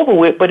was over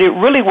with, but it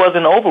really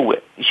wasn't over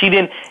with. She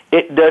didn't.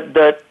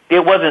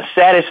 It wasn't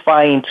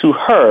satisfying to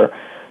her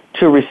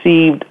to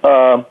receive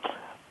a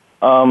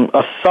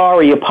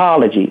sorry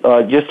apology,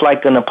 just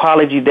like an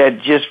apology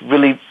that just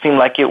really seemed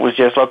like it was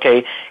just,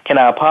 okay, can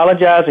I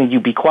apologize and you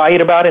be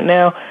quiet about it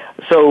now?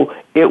 So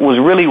it was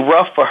really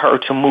rough for her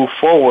to move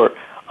forward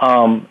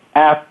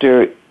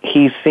after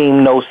he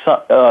seemed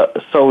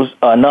so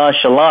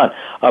nonchalant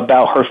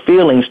about her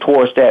feelings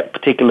towards that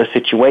particular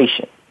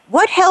situation.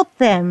 What helped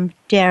them,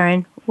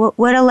 Darren?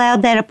 What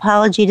allowed that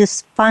apology to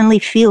finally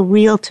feel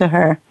real to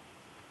her?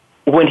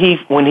 When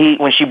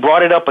she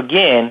brought it up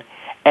again,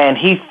 and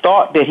he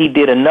thought that he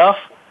did enough,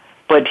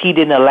 but he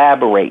didn't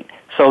elaborate.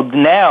 So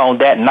now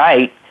that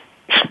night,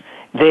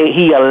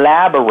 he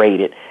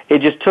elaborated.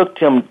 It just took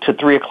him to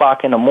 3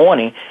 o'clock in the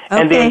morning,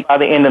 and then by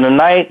the end of the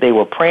night, they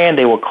were praying,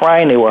 they were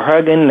crying, they were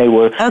hugging, they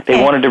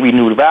wanted to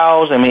renew the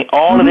vows. I mean,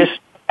 all of this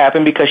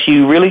happened because she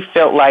really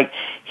felt like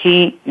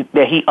he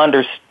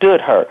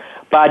understood her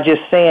by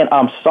just saying,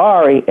 "I'm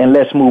sorry," and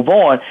let's move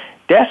on.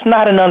 That's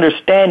not an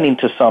understanding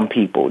to some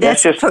people.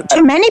 That's just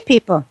to many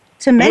people.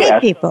 To many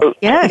people,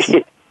 yes.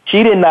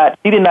 She did not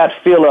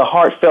feel a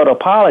heartfelt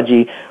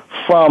apology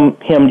from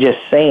him just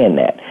saying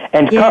that.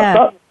 And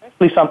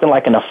especially something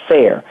like an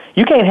affair.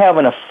 You can't have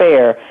an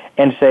affair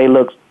and say,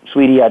 "Look,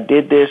 sweetie, I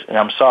did this and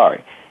I'm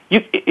sorry."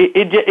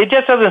 It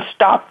just doesn't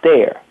stop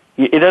there.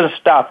 It doesn't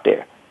stop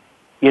there.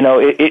 You know,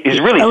 it's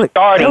really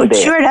starting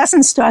there. Sure, it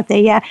doesn't start there.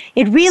 Yeah,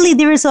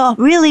 there is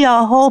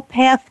a whole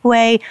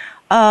pathway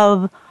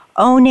of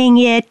owning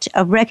it,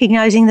 of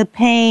recognizing the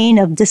pain,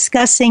 of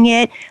discussing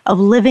it, of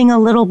living a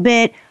little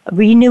bit, of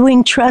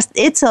renewing trust.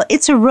 It's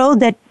a road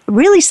that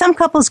really some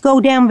couples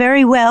go down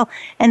very well,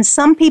 and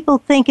some people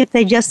think if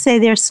they just say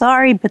they're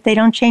sorry but they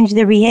don't change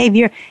their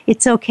behavior,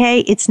 it's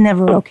okay. It's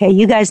never okay.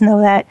 You guys know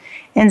that,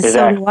 and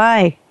so do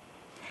I.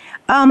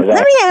 Let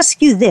me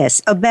ask you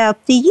this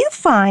about, do you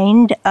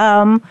find,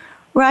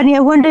 Rodney, I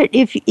wonder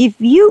if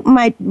you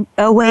might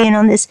weigh in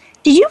on this.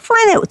 Did you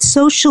find that with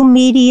social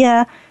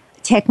media,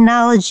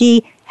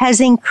 technology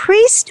has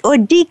increased or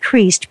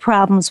decreased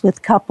problems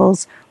with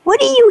couples? What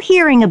are you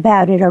hearing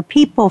about it? Are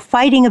people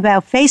fighting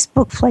about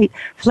Facebook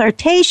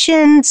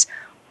flirtations,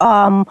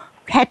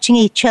 catching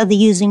each other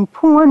using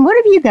porn? What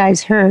have you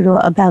guys heard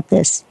about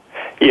this?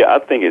 Yeah, I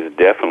think it's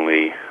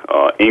definitely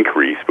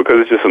increased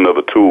because it's just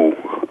another tool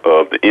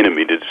of the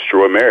enemy to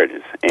destroy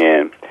marriages.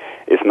 And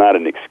it's not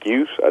an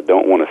excuse. I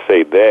don't want to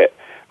say that.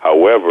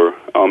 However,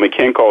 it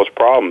can cause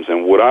problems.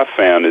 And what I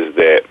found is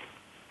that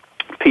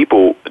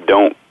people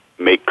don't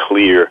make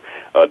clear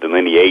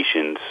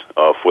delineations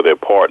for their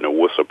partner,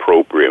 what's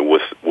appropriate and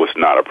what's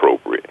not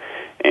appropriate.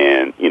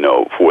 And, you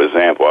know, for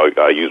example,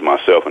 I use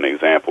myself an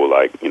example,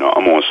 like, you know,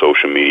 I'm on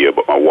social media,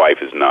 but my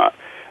wife is not.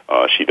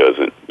 She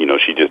doesn't, you know,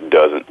 she just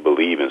doesn't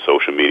believe in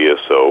social media.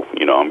 So,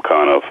 you know, I'm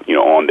kind of, you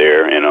know, on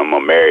there, and I'm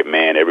a married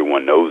man.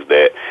 Everyone knows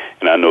that,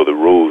 and I know the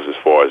rules as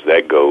far as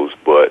that goes.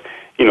 But,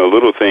 you know,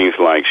 little things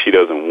like she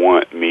doesn't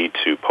want me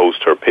to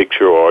post her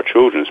picture or our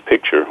children's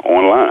picture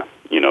online.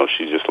 You know,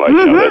 she's just like,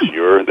 you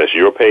know, that's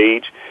your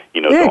page.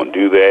 You know, don't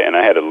do that. And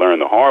I had to learn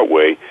the hard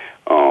way,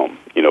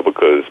 you know,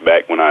 because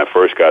back when I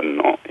first got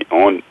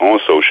on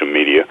social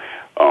media,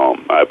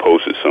 I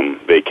posted some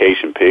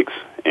vacation pics,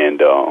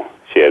 and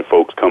she had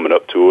folks coming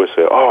up to her and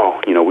say,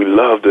 "Oh, you know, we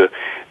love the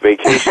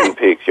vacation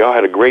pics. Y'all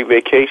had a great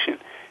vacation."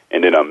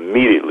 And then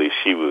immediately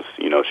she was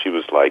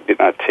like,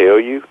 "Didn't I tell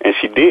you?" And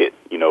she did,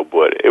 you know,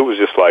 but it was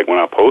just like when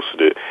I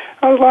posted it,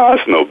 I was like, "Oh,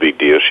 it's no big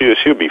deal.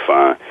 She'll be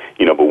fine."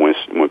 You know, but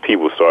when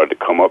people started to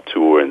come up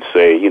to her and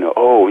say, you know,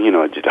 "Oh, you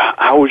know,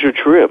 how was your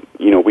trip?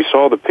 You know, we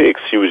saw the pics."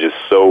 She was just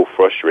so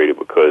frustrated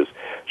because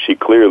she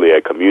clearly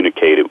had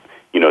communicated,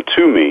 you know,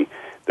 to me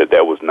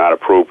that was not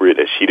appropriate,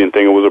 that she didn't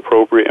think it was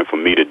appropriate, and for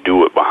me to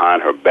do it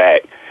behind her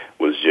back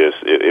was just,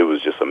 it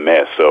was just a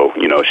mess. So,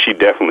 you know, she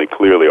definitely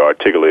clearly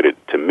articulated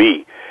to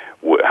me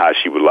how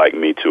she would like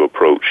me to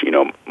approach, you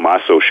know,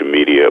 my social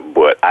media,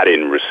 but I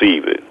didn't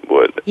receive it.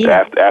 But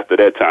after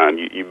that time,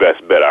 you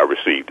best bet I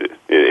received it.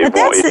 It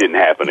didn't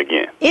happen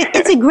again.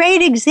 It's a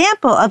great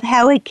example of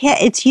how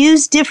it's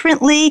used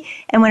differently,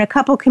 and when a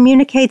couple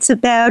communicates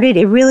about it,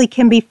 it really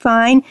can be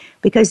fine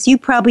because you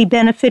probably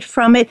benefit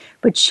from it,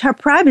 but her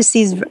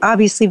privacy is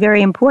obviously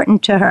very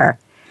important to her.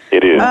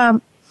 It is.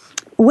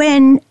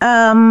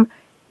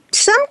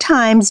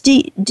 Sometimes,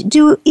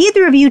 do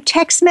either of you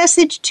text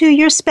message to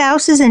your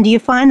spouses, and do you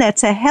find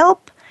that's a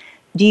help?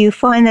 Do you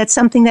find that's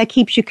something that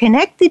keeps you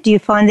connected? Do you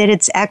find that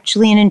it's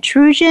actually an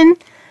intrusion?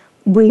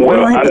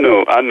 I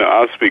know.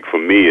 I'll speak for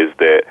me is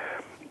that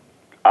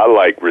I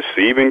like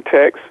receiving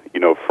texts, you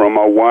know, from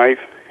my wife,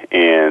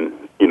 and,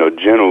 you know,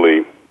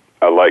 generally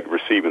I like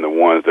receiving the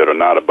ones that are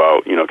not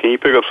about, you know, can you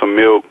pick up some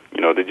milk?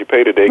 You know, did you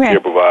pay the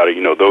daycare provider?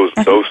 You know, those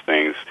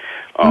things.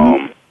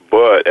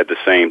 but at the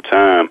same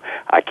time,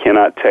 I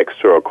cannot text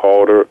her or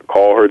call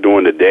her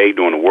during the day,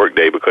 during the work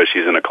day, because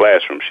she's in a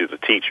classroom. She's a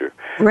teacher.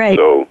 Right.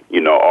 So,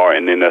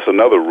 and then that's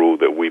another rule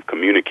that we've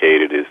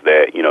communicated is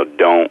that,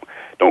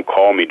 don't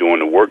call me during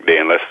the work day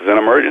unless it's an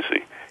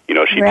emergency.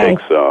 She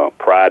takes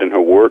pride in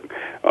her work.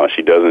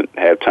 She doesn't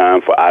have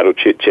time for idle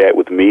chit-chat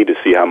with me to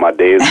see how my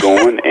day is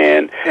going.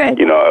 And,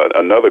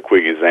 another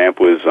quick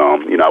example is,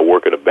 I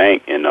work at a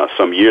bank, and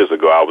some years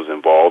ago I was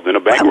involved in a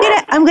bank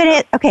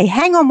robbery. Okay,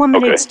 hang on 1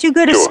 minute. Okay, it's too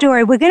good a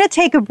story. We're going to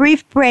take a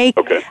brief break,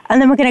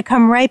 and then we're going to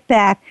come right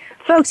back.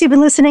 Folks, you've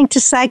been listening to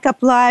Psych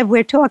Up Live.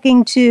 We're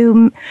talking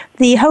to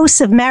the hosts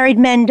of Married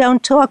Men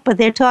Don't Talk, but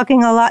they're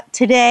talking a lot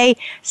today.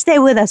 Stay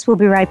with us. We'll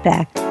be right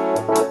back.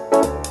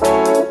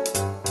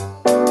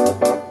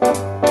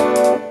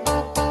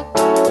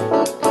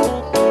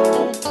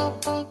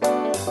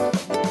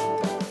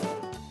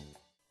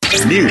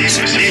 News,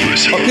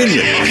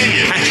 opinion,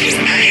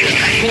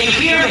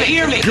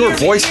 your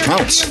voice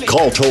counts.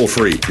 Call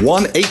toll-free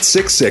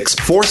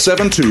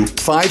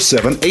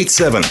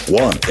 1-866-472-5787.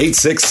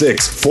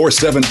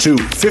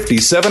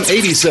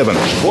 1-866-472-5787.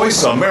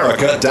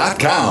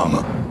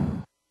 VoiceAmerica.com.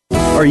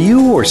 Are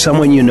you or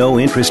someone you know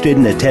interested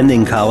in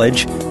attending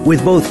college?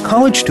 With both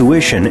college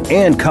tuition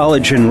and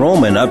college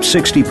enrollment up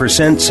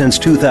 60% since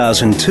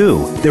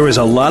 2002, there is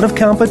a lot of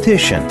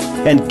competition,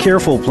 and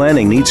careful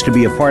planning needs to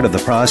be a part of the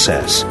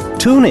process.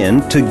 Tune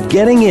in to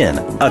Getting In,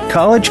 a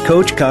college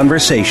coach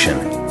conversation,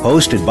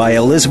 hosted by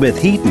Elizabeth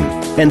Heaton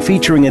and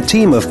featuring a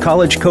team of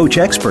college coach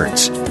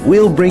experts.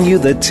 We'll bring you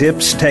the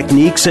tips,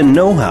 techniques, and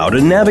know-how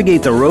to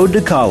navigate the road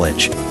to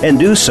college and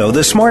do so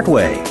the smart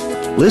way.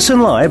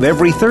 Listen live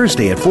every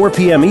Thursday at 4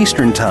 p.m.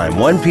 Eastern Time,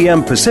 1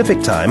 p.m.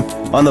 Pacific Time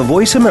on the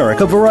Voice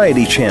America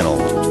Variety Channel.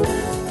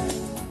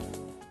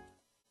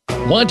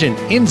 Want an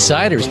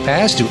insider's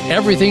pass to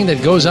everything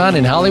that goes on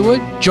in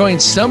Hollywood? Join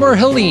Summer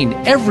Helene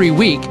every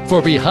week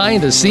for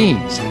Behind the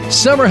Scenes.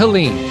 Summer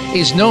Helene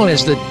is known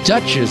as the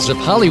Duchess of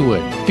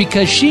Hollywood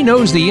because she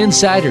knows the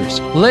insiders,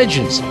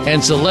 legends,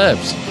 and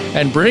celebs,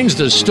 and brings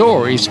the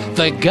stories,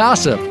 the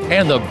gossip,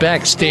 and the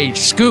backstage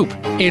scoop.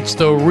 It's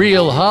the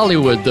real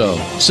Hollywood, though,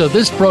 so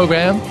this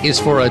program is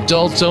for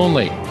adults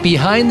only.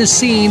 Behind the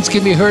Scenes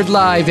can be heard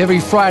live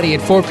every Friday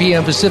at 4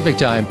 p.m. Pacific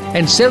Time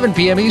and 7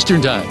 p.m.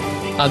 Eastern Time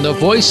on the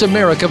Voice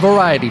America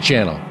Variety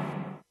Channel.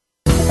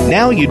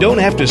 Now you don't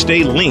have to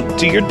stay linked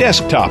to your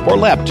desktop or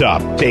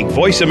laptop. Take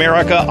Voice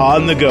America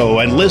on the go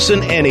and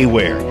listen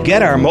anywhere.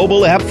 Get our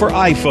mobile app for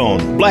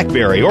iPhone,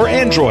 BlackBerry, or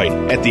Android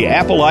at the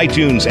Apple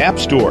iTunes App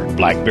Store,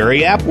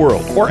 BlackBerry App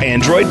World, or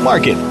Android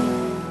Market.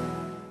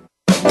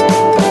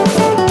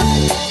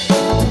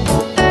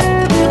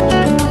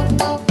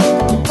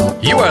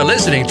 You are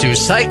listening to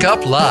Psych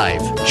Up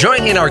Live.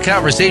 Join in our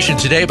conversation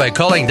today by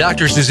calling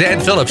Dr.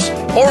 Suzanne Phillips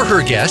or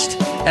her guest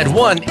at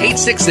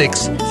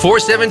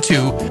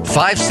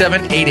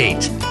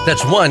 1-866-472-5788.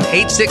 That's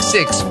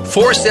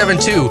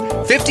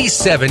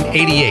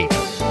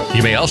 1-866-472-5788.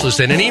 You may also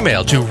send an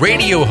email to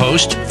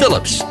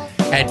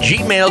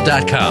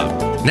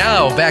radiohostphillips@gmail.com.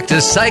 Now back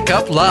to Psych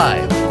Up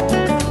Live.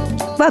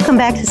 Welcome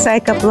back to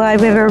Psych Up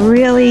Live. We have a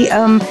really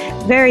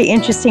very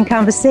interesting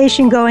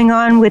conversation going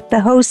on with the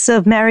hosts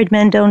of Married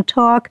Men Don't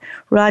Talk,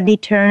 Rodney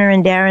Turner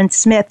and Darren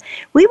Smith.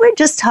 We were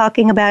just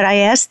talking about, I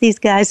asked these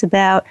guys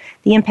about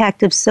the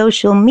impact of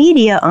social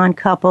media on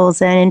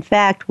couples, and in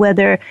fact,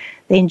 whether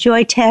they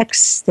enjoy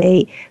texts,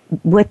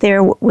 with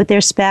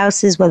their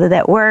spouses, whether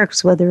that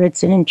works, whether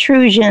it's an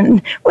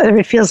intrusion, whether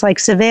it feels like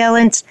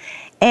surveillance.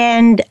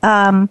 And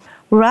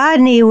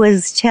Rodney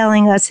was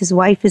telling us his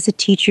wife is a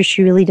teacher.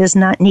 She really does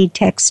not need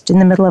text in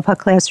the middle of her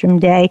classroom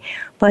day.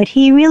 But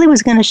he really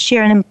was going to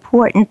share an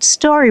important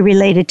story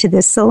related to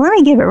this. So let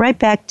me give it right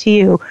back to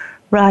you,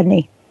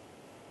 Rodney.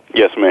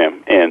 Yes,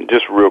 ma'am. And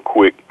just real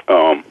quick,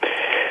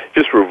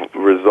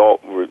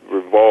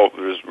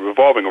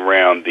 revolving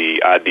around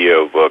the idea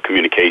of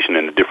communication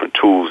and the different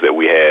tools that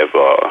we have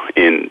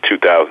in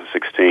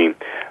 2016.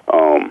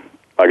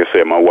 Like I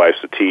said, my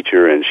wife's a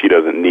teacher, and she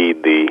doesn't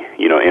need the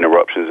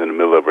interruptions in the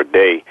middle of her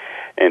day.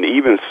 And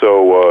even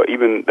so,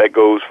 even that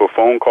goes for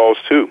phone calls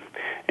too.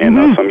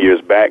 And some years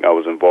back, I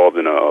was involved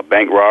in a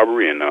bank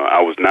robbery, and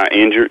I was not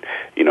injured.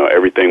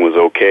 Everything was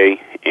okay.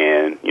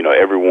 And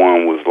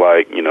everyone was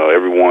like,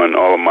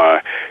 all of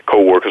my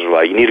coworkers were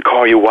like, "You need to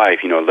call your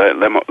wife.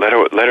 Let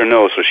her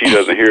know so she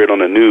doesn't hear it on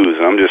the news."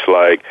 And I'm just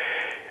like,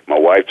 my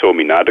wife told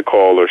me not to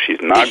call her.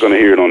 She's not going to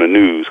hear it on the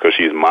news because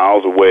she's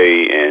miles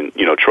away, and,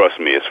 trust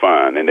me, it's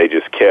fine. And they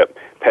just kept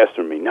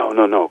pestering me. No,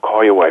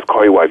 call your wife.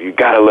 You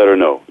got to let her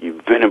know.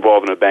 You've been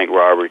involved in a bank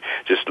robbery.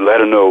 Just let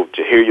her know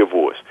to hear your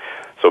voice.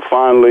 So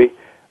finally,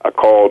 I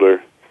called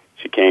her.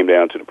 She came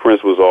down to the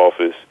principal's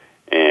office,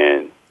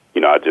 and,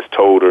 I just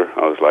told her.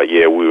 I was like,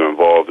 yeah, we were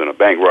involved in a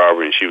bank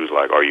robbery, and she was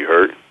like, "Are you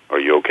hurt? Are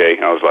you okay?"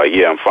 I was like,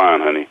 "Yeah, I'm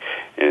fine, honey."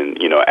 And,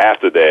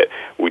 after that,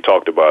 we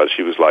talked about it.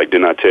 She was like,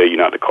 "Didn't I tell you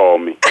not to call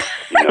me?"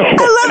 And I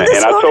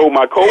told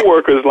my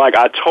coworkers, like,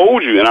 "I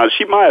told you." And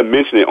she might have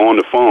mentioned it on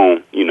the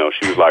phone. She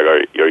was like,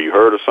 are you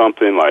hurt or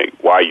something? Like,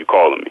 why are you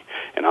calling me?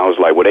 And I was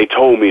like, well, they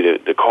told me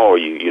to call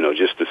you,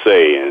 just to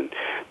say. And,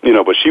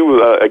 but she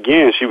was,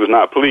 again, she was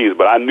not pleased.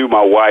 But I knew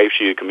my wife.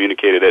 She had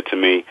communicated that to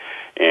me.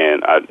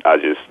 And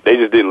they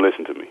just didn't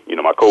listen to me.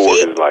 My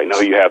coworkers was like,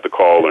 no, you have to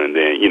call her. And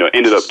then,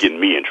 ended up getting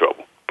me in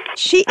trouble.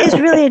 She is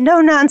really a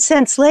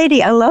no-nonsense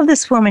lady. I love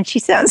this woman. She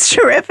sounds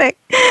terrific.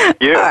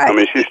 Yeah, right. I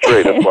mean, she's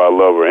straight. That's why I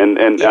love her. And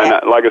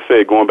like I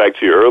said, going back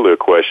to your earlier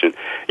question,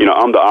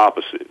 I'm the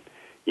opposite.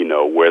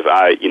 Whereas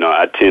I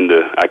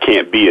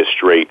can't be as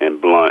straight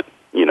and blunt.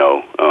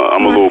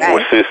 I'm a little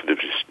more sensitive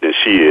than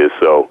she is.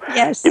 So,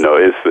 yes.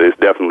 It's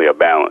definitely a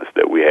balance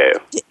that we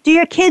have. Do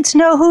your kids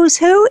know who's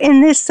who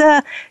in this?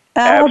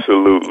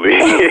 Absolutely.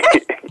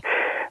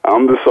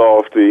 I'm the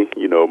softy.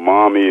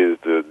 Mommy is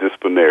the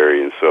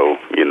disciplinarian. So,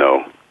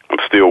 I'm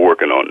still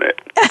working on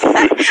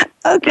that.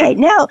 Okay.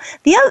 Now,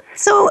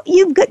 so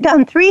you've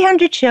done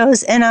 300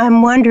 shows, and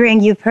I'm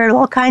wondering, you've heard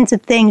all kinds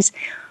of things.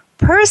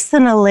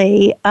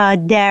 Personally,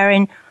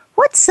 Darren,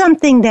 what's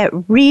something that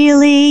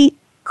really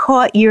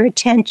caught your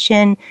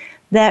attention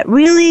that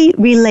really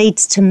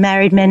relates to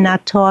married men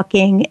not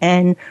talking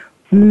and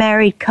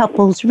married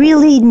couples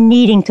really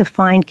needing to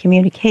find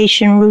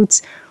communication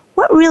routes?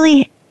 What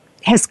really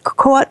has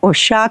caught or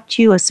shocked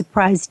you or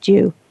surprised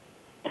you?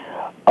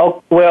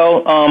 Oh,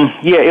 well,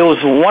 it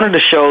was one of the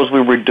shows we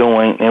were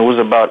doing, and it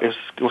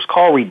was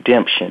called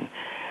Redemption.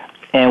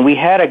 And we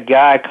had a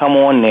guy come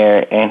on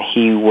there, and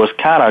he was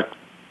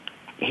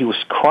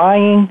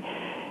crying,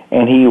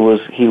 and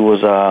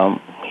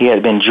he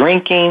had been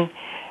drinking,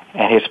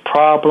 and his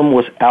problem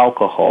was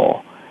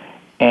alcohol.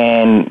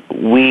 And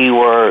it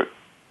was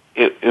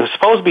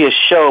supposed to be a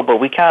show, but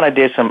we kind of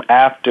did some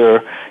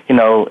after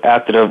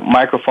the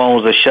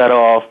microphones are shut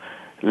off,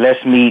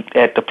 let's meet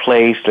at the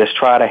place, let's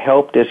try to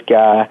help this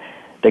guy.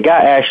 The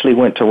guy actually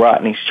went to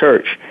Rodney's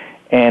church,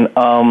 and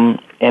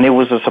it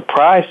was a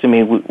surprise to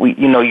me. We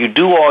you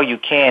do all you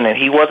can, and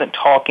he wasn't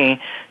talking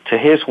to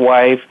his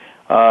wife.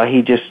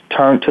 He just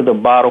turned to the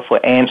bottle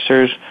for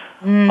answers.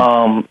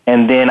 And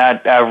then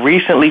I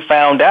recently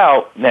found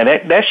out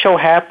that show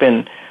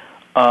happened,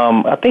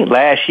 I think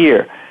last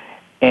year,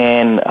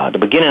 and the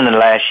beginning of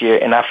last year,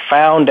 and I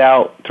found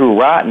out through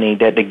Rodney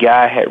that the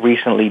guy had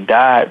recently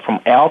died from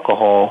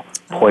alcohol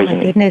poisoning. Oh,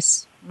 my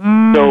goodness.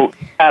 So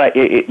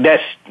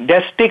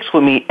that sticks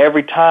with me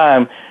every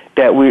time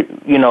that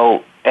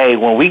hey,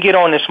 when we get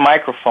on this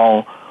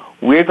microphone,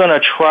 we're going to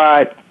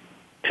try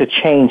to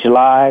change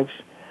lives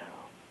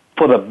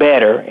for the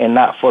better and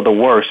not for the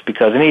worse,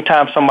 because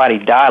anytime somebody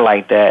die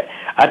like that,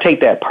 I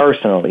take that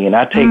personally, and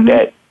I take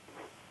that,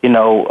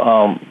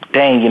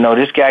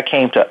 this guy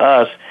came to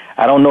us.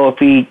 I don't know if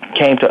he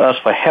came to us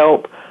for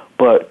help,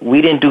 but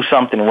we didn't do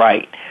something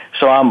right.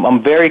 So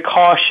I'm very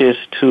cautious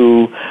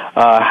to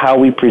how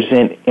we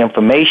present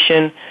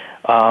information,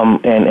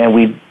 and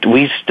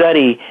we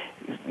study,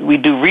 we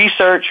do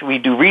research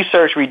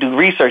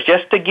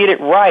just to get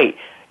it right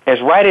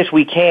as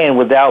we can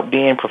without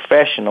being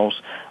professionals.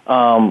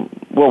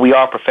 We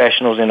are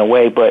professionals in a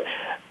way, but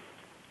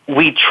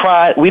we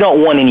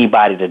don't want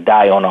anybody to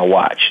die on our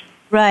watch.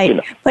 Right.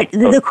 But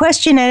the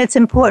question, and it's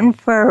important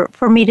for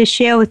me to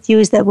share with you,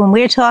 is that when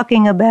we're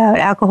talking about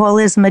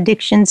alcoholism,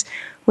 addictions,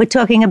 we're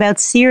talking about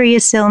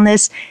serious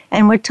illness,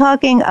 and we're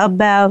talking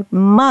about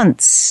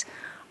months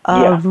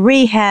of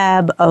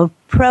rehab, of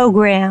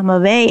program,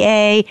 of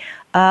AA,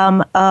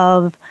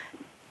 of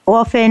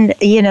often,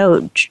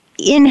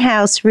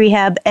 in-house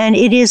rehab, and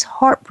it is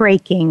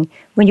heartbreaking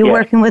when you're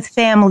working with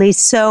families.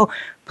 So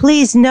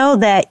please know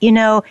that,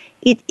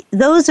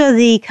 those are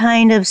the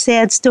kind of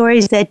sad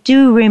stories that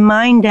do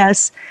remind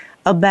us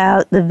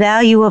about the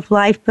value of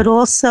life, but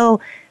also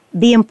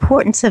the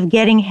importance of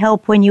getting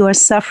help when you are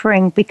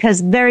suffering,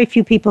 because very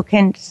few people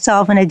can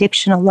solve an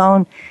addiction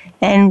alone.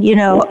 And,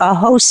 a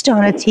host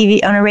on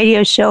a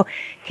radio show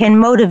can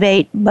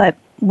motivate, but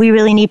we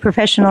really need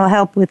professional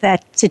help with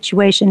that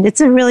situation.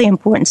 It's a really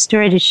important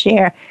story to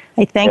share.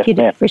 I thank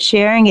you for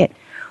sharing it.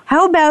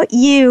 How about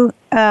you,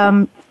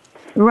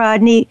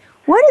 Rodney?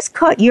 What has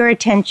caught your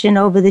attention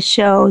over the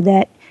show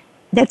that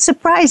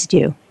surprised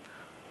you?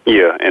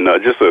 Yeah, and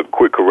just a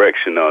quick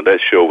correction. That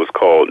show was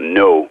called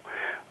No,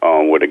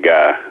 with a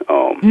guy.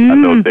 I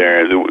know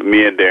Darren,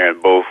 me and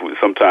Darren both,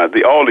 sometimes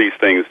all these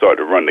things start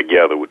to run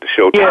together with the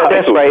show. Yeah,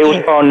 that's right. It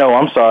was called No,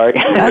 I'm sorry.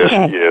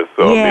 Okay.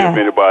 So if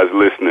anybody's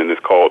listening,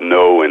 it's called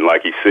No, and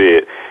like he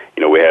said,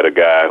 we had a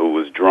guy who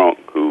was drunk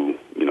who,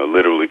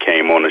 literally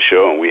came on the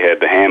show, and we had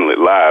to handle it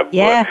live.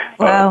 Yeah,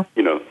 but, wow.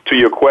 To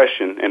your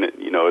question, and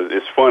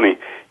it's funny,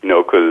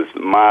 because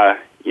my,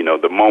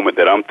 the moment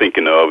that I'm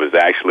thinking of is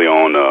actually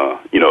on,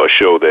 a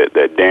show that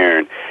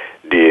Darren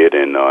did,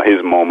 and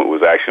his moment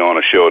was actually on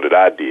a show that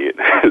I did.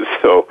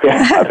 So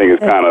I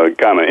think it's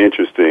kind of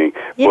interesting.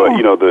 Yeah.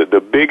 But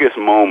the biggest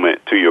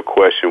moment to your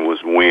question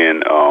was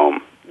when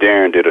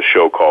Darren did a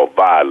show called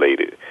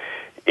Violated,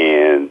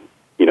 and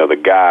the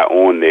guy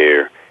on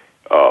there,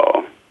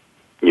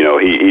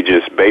 he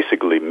just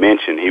basically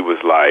mentioned, he was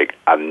like,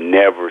 I've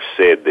never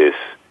said this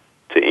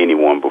to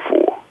anyone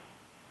before.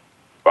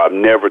 I've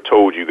never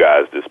told you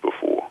guys this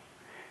before.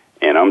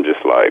 And I'm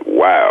just like,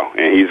 wow.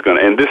 And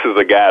and this is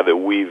a guy that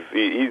we've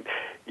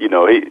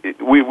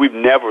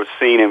never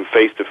seen him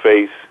face to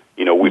face.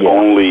 We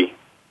only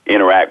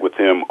interact with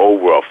him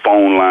over a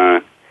phone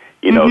line,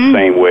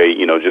 same way,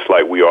 just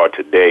like we are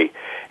today.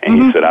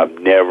 And he said, I've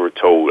never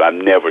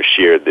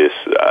shared this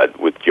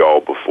with y'all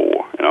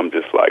before. And I'm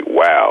just like,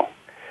 wow.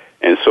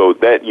 And so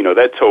that,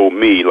 that told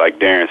me, like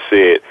Darren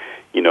said,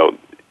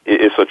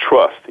 it's a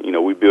trust.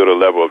 We build a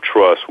level of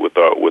trust with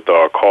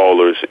our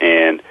callers,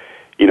 and,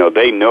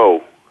 they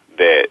know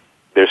that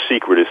their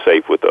secret is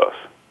safe with us.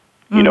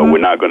 We're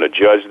not going to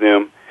judge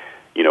them.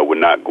 We're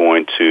not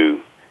going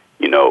to,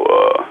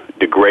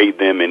 degrade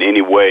them in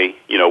any way.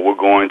 We're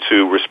going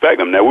to respect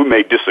them. Now, we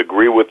may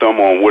disagree with them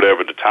on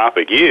whatever the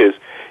topic is,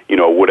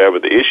 whatever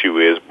the issue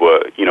is,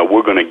 but,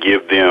 we're going to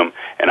give them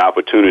an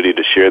opportunity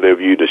to share their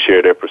view, to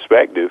share their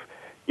perspective,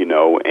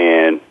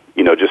 and,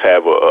 just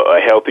have a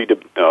healthy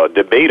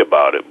debate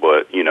about it.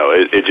 But,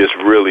 it just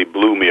really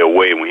blew me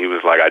away when he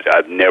was like,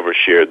 I've never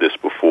shared this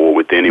before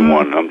with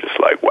anyone. And I'm just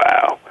like,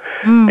 wow.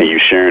 And you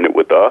sharing it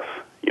with us,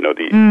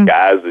 these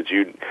guys that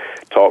you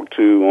talk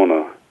to on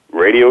a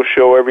radio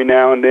show every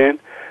now and then.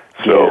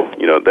 So,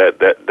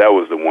 that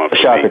was the one for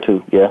me. Shocker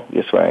too. Yeah,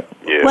 that's right.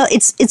 Yeah. Well,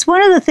 it's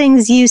one of the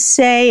things you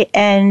say,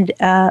 and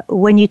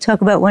when you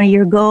talk about one of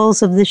your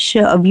goals of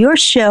your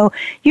show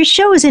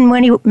is in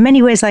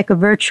many ways like a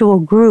virtual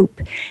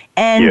group.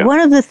 And one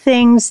of the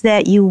things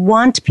that you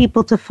want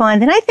people to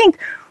find, and I think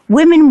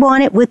women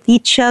want it with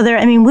each other.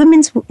 I mean,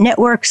 women's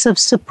networks of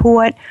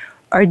support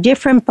are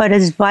different, but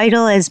as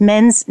vital as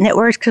men's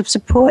networks of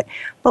support.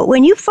 But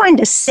when you find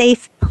a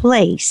safe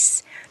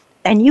place,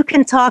 and you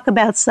can talk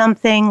about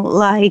something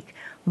like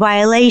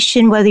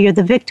violation, whether you're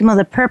the victim or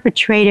the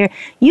perpetrator,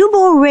 you've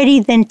already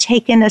then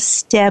taken a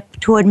step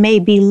toward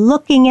maybe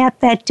looking at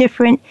that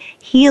different,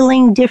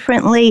 healing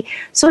differently.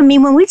 So, I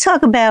mean, when we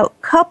talk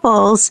about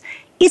couples,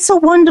 it's a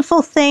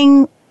wonderful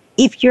thing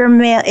if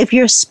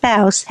your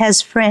spouse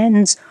has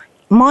friends,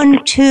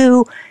 1,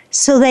 2,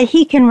 so that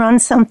he can run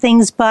some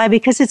things by,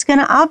 because it's going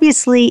to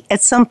obviously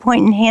at some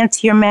point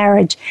enhance your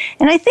marriage.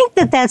 And I think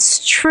that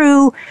that's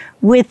true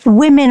with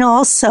women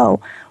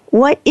also.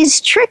 What is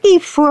tricky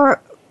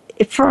for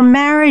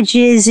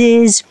marriages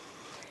is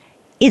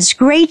it's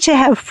great to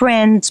have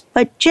friends,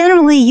 but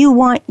generally you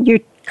want your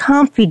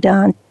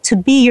confidant to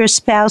be your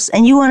spouse,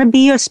 and you want to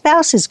be your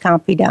spouse's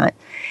confidant.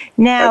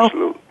 Now,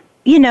 Absolutely.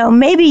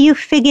 Maybe you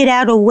figured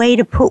out a way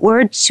to put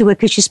words to it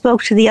because you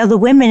spoke to the other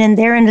women and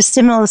they're in a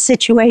similar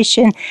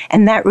situation,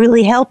 and that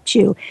really helped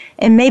you.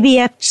 And maybe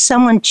if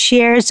someone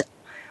shares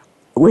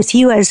with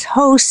you as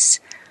hosts,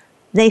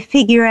 they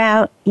figure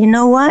out, you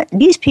know what,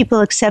 these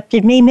people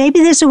accepted me. Maybe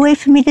there's a way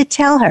for me to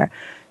tell her.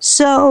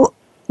 So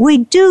we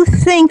do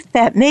think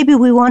that maybe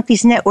we want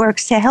these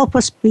networks to help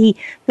us be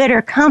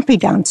better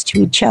confidants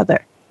to each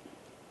other.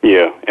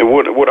 Yeah, and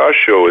what our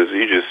show is,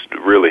 you just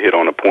really hit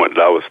on a point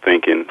that I was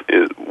thinking,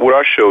 is what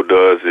our show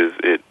does is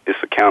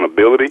it's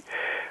accountability.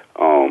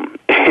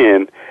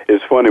 And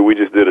it's funny, we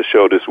just did a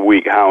show this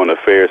week, How an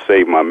Affair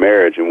Saved My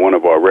Marriage, and one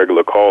of our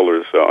regular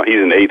callers, he's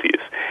an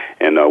atheist,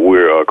 and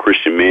we're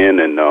Christian men,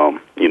 and,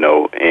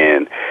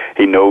 and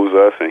he knows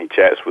us, and he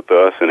chats with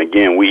us, and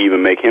again, we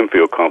even make him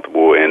feel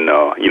comfortable, and,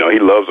 he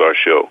loves our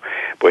show.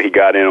 But he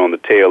got in on the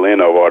tail end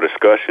of our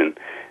discussion,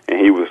 and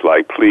he was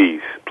like,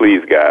 please,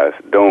 guys,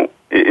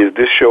 is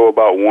this show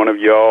about one of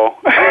y'all?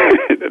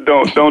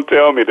 Don't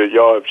tell me that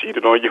y'all have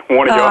cheated on you.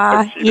 One of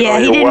y'all have cheated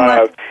on your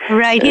wives.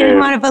 He didn't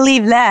want to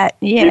believe that.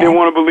 Yeah. He didn't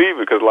want to believe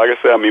it because, like I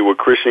said, we're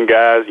Christian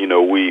guys.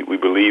 We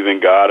believe in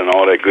God and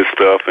all that good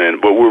stuff,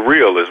 but we're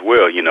real as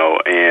well.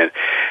 And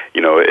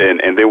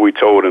then we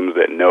told him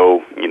that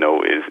no,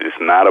 it's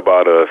not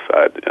about us.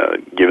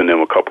 I'd given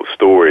them a couple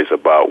stories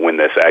about when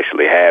that's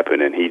actually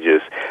happened, and he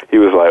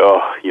was like,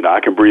 oh,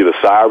 I can breathe a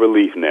sigh of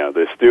relief now.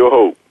 There's still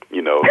hope.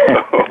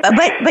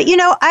 But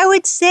I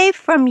would say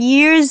from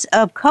years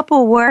of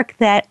couple work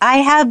that I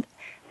have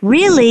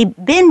really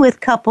been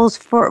with couples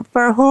for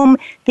whom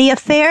the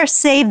affair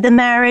saved the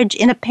marriage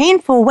in a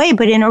painful way,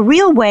 but in a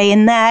real way,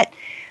 in that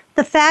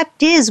the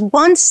fact is,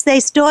 once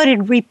they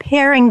started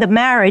repairing the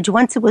marriage,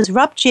 once it was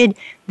ruptured,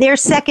 their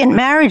second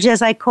marriage,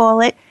 as I call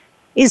it,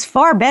 is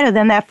far better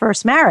than that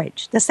first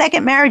marriage. The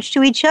second marriage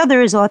to each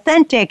other is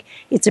authentic,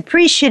 it's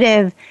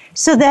appreciative,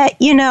 so that,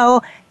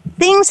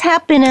 things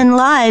happen in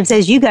lives,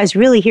 as you guys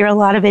really hear a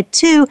lot of it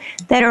too,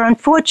 that are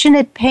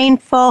unfortunate,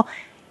 painful.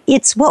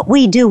 It's what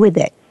we do with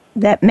it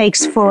that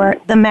makes for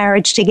the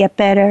marriage to get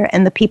better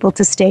and the people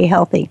to stay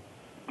healthy.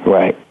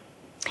 Right.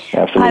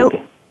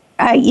 Absolutely.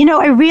 I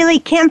really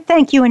can't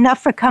thank you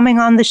enough for coming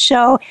on the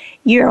show.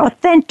 You're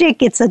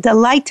authentic. It's a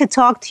delight to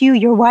talk to you.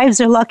 Your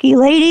wives are lucky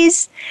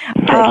ladies.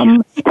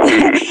 And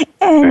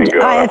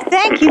I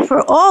thank you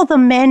for all the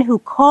men who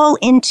call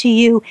into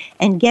you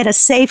and get a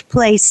safe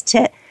place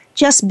to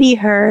just be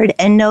heard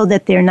and know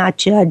that they're not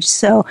judged.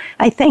 So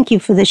I thank you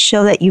for this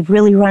show that you've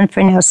really run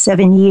for now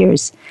 7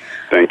 years.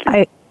 Thank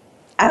you.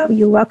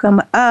 You're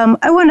welcome.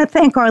 I want to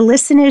thank our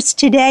listeners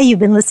today. You've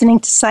been listening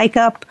to Psych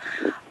Up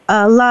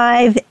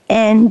Live,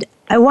 and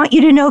I want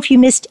you to know if you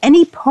missed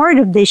any part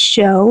of this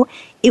show,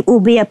 it will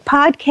be a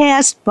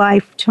podcast by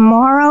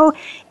tomorrow,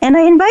 and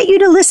I invite you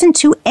to listen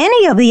to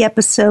any of the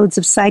episodes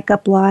of Psych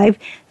Up Live.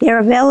 They're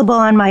available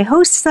on my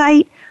host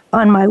site,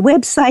 on my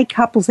website,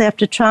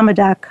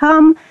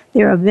 couplesaftertrauma.com.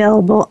 They're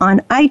available on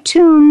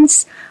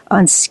iTunes,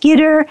 on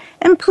Skitter,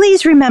 and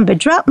please remember,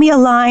 drop me a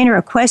line or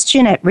a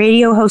question at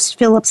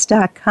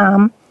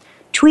radiohostphillips.com.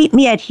 Tweet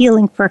me at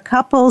Healing for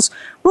Couples.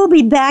 We'll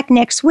be back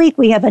next week.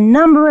 We have a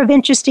number of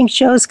interesting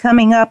shows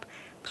coming up.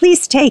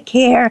 Please take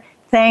care.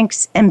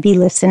 Thanks, and be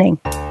listening.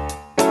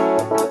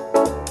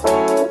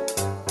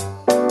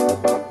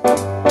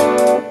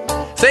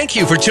 Thank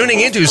you for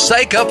tuning in to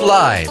Psych Up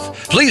Live.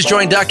 Please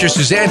join Dr.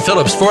 Suzanne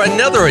Phillips for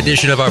another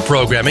edition of our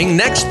programming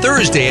next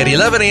Thursday at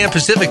 11 a.m.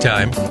 Pacific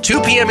Time,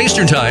 2 p.m.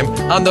 Eastern Time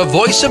on the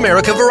Voice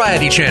America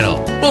Variety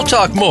Channel. We'll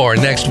talk more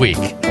next week.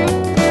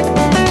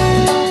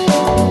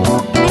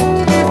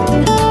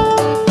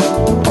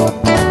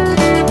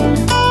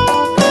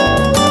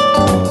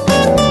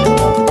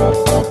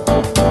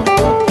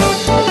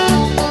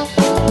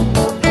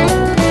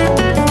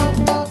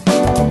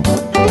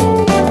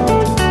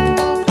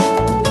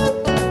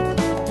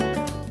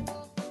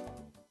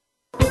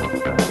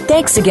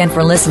 Thanks again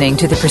for listening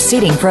to the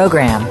preceding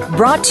program,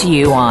 brought to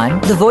you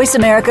on the Voice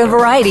America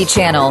Variety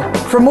Channel.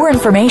 For more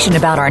information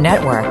about our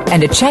network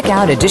and to check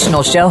out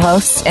additional show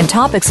hosts and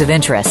topics of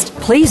interest,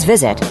 please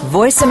visit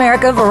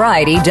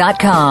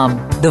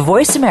voiceamericavariety.com. The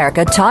Voice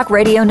America Talk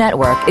Radio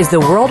Network is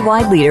the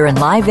worldwide leader in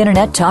live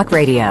Internet talk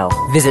radio.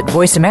 Visit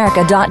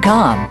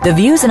voiceamerica.com. The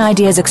views and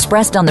ideas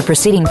expressed on the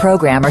preceding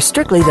program are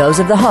strictly those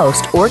of the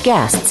host or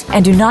guests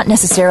and do not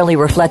necessarily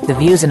reflect the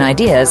views and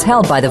ideas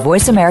held by the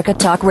Voice America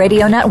Talk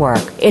Radio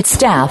Network, its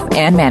staff,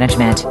 and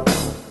management.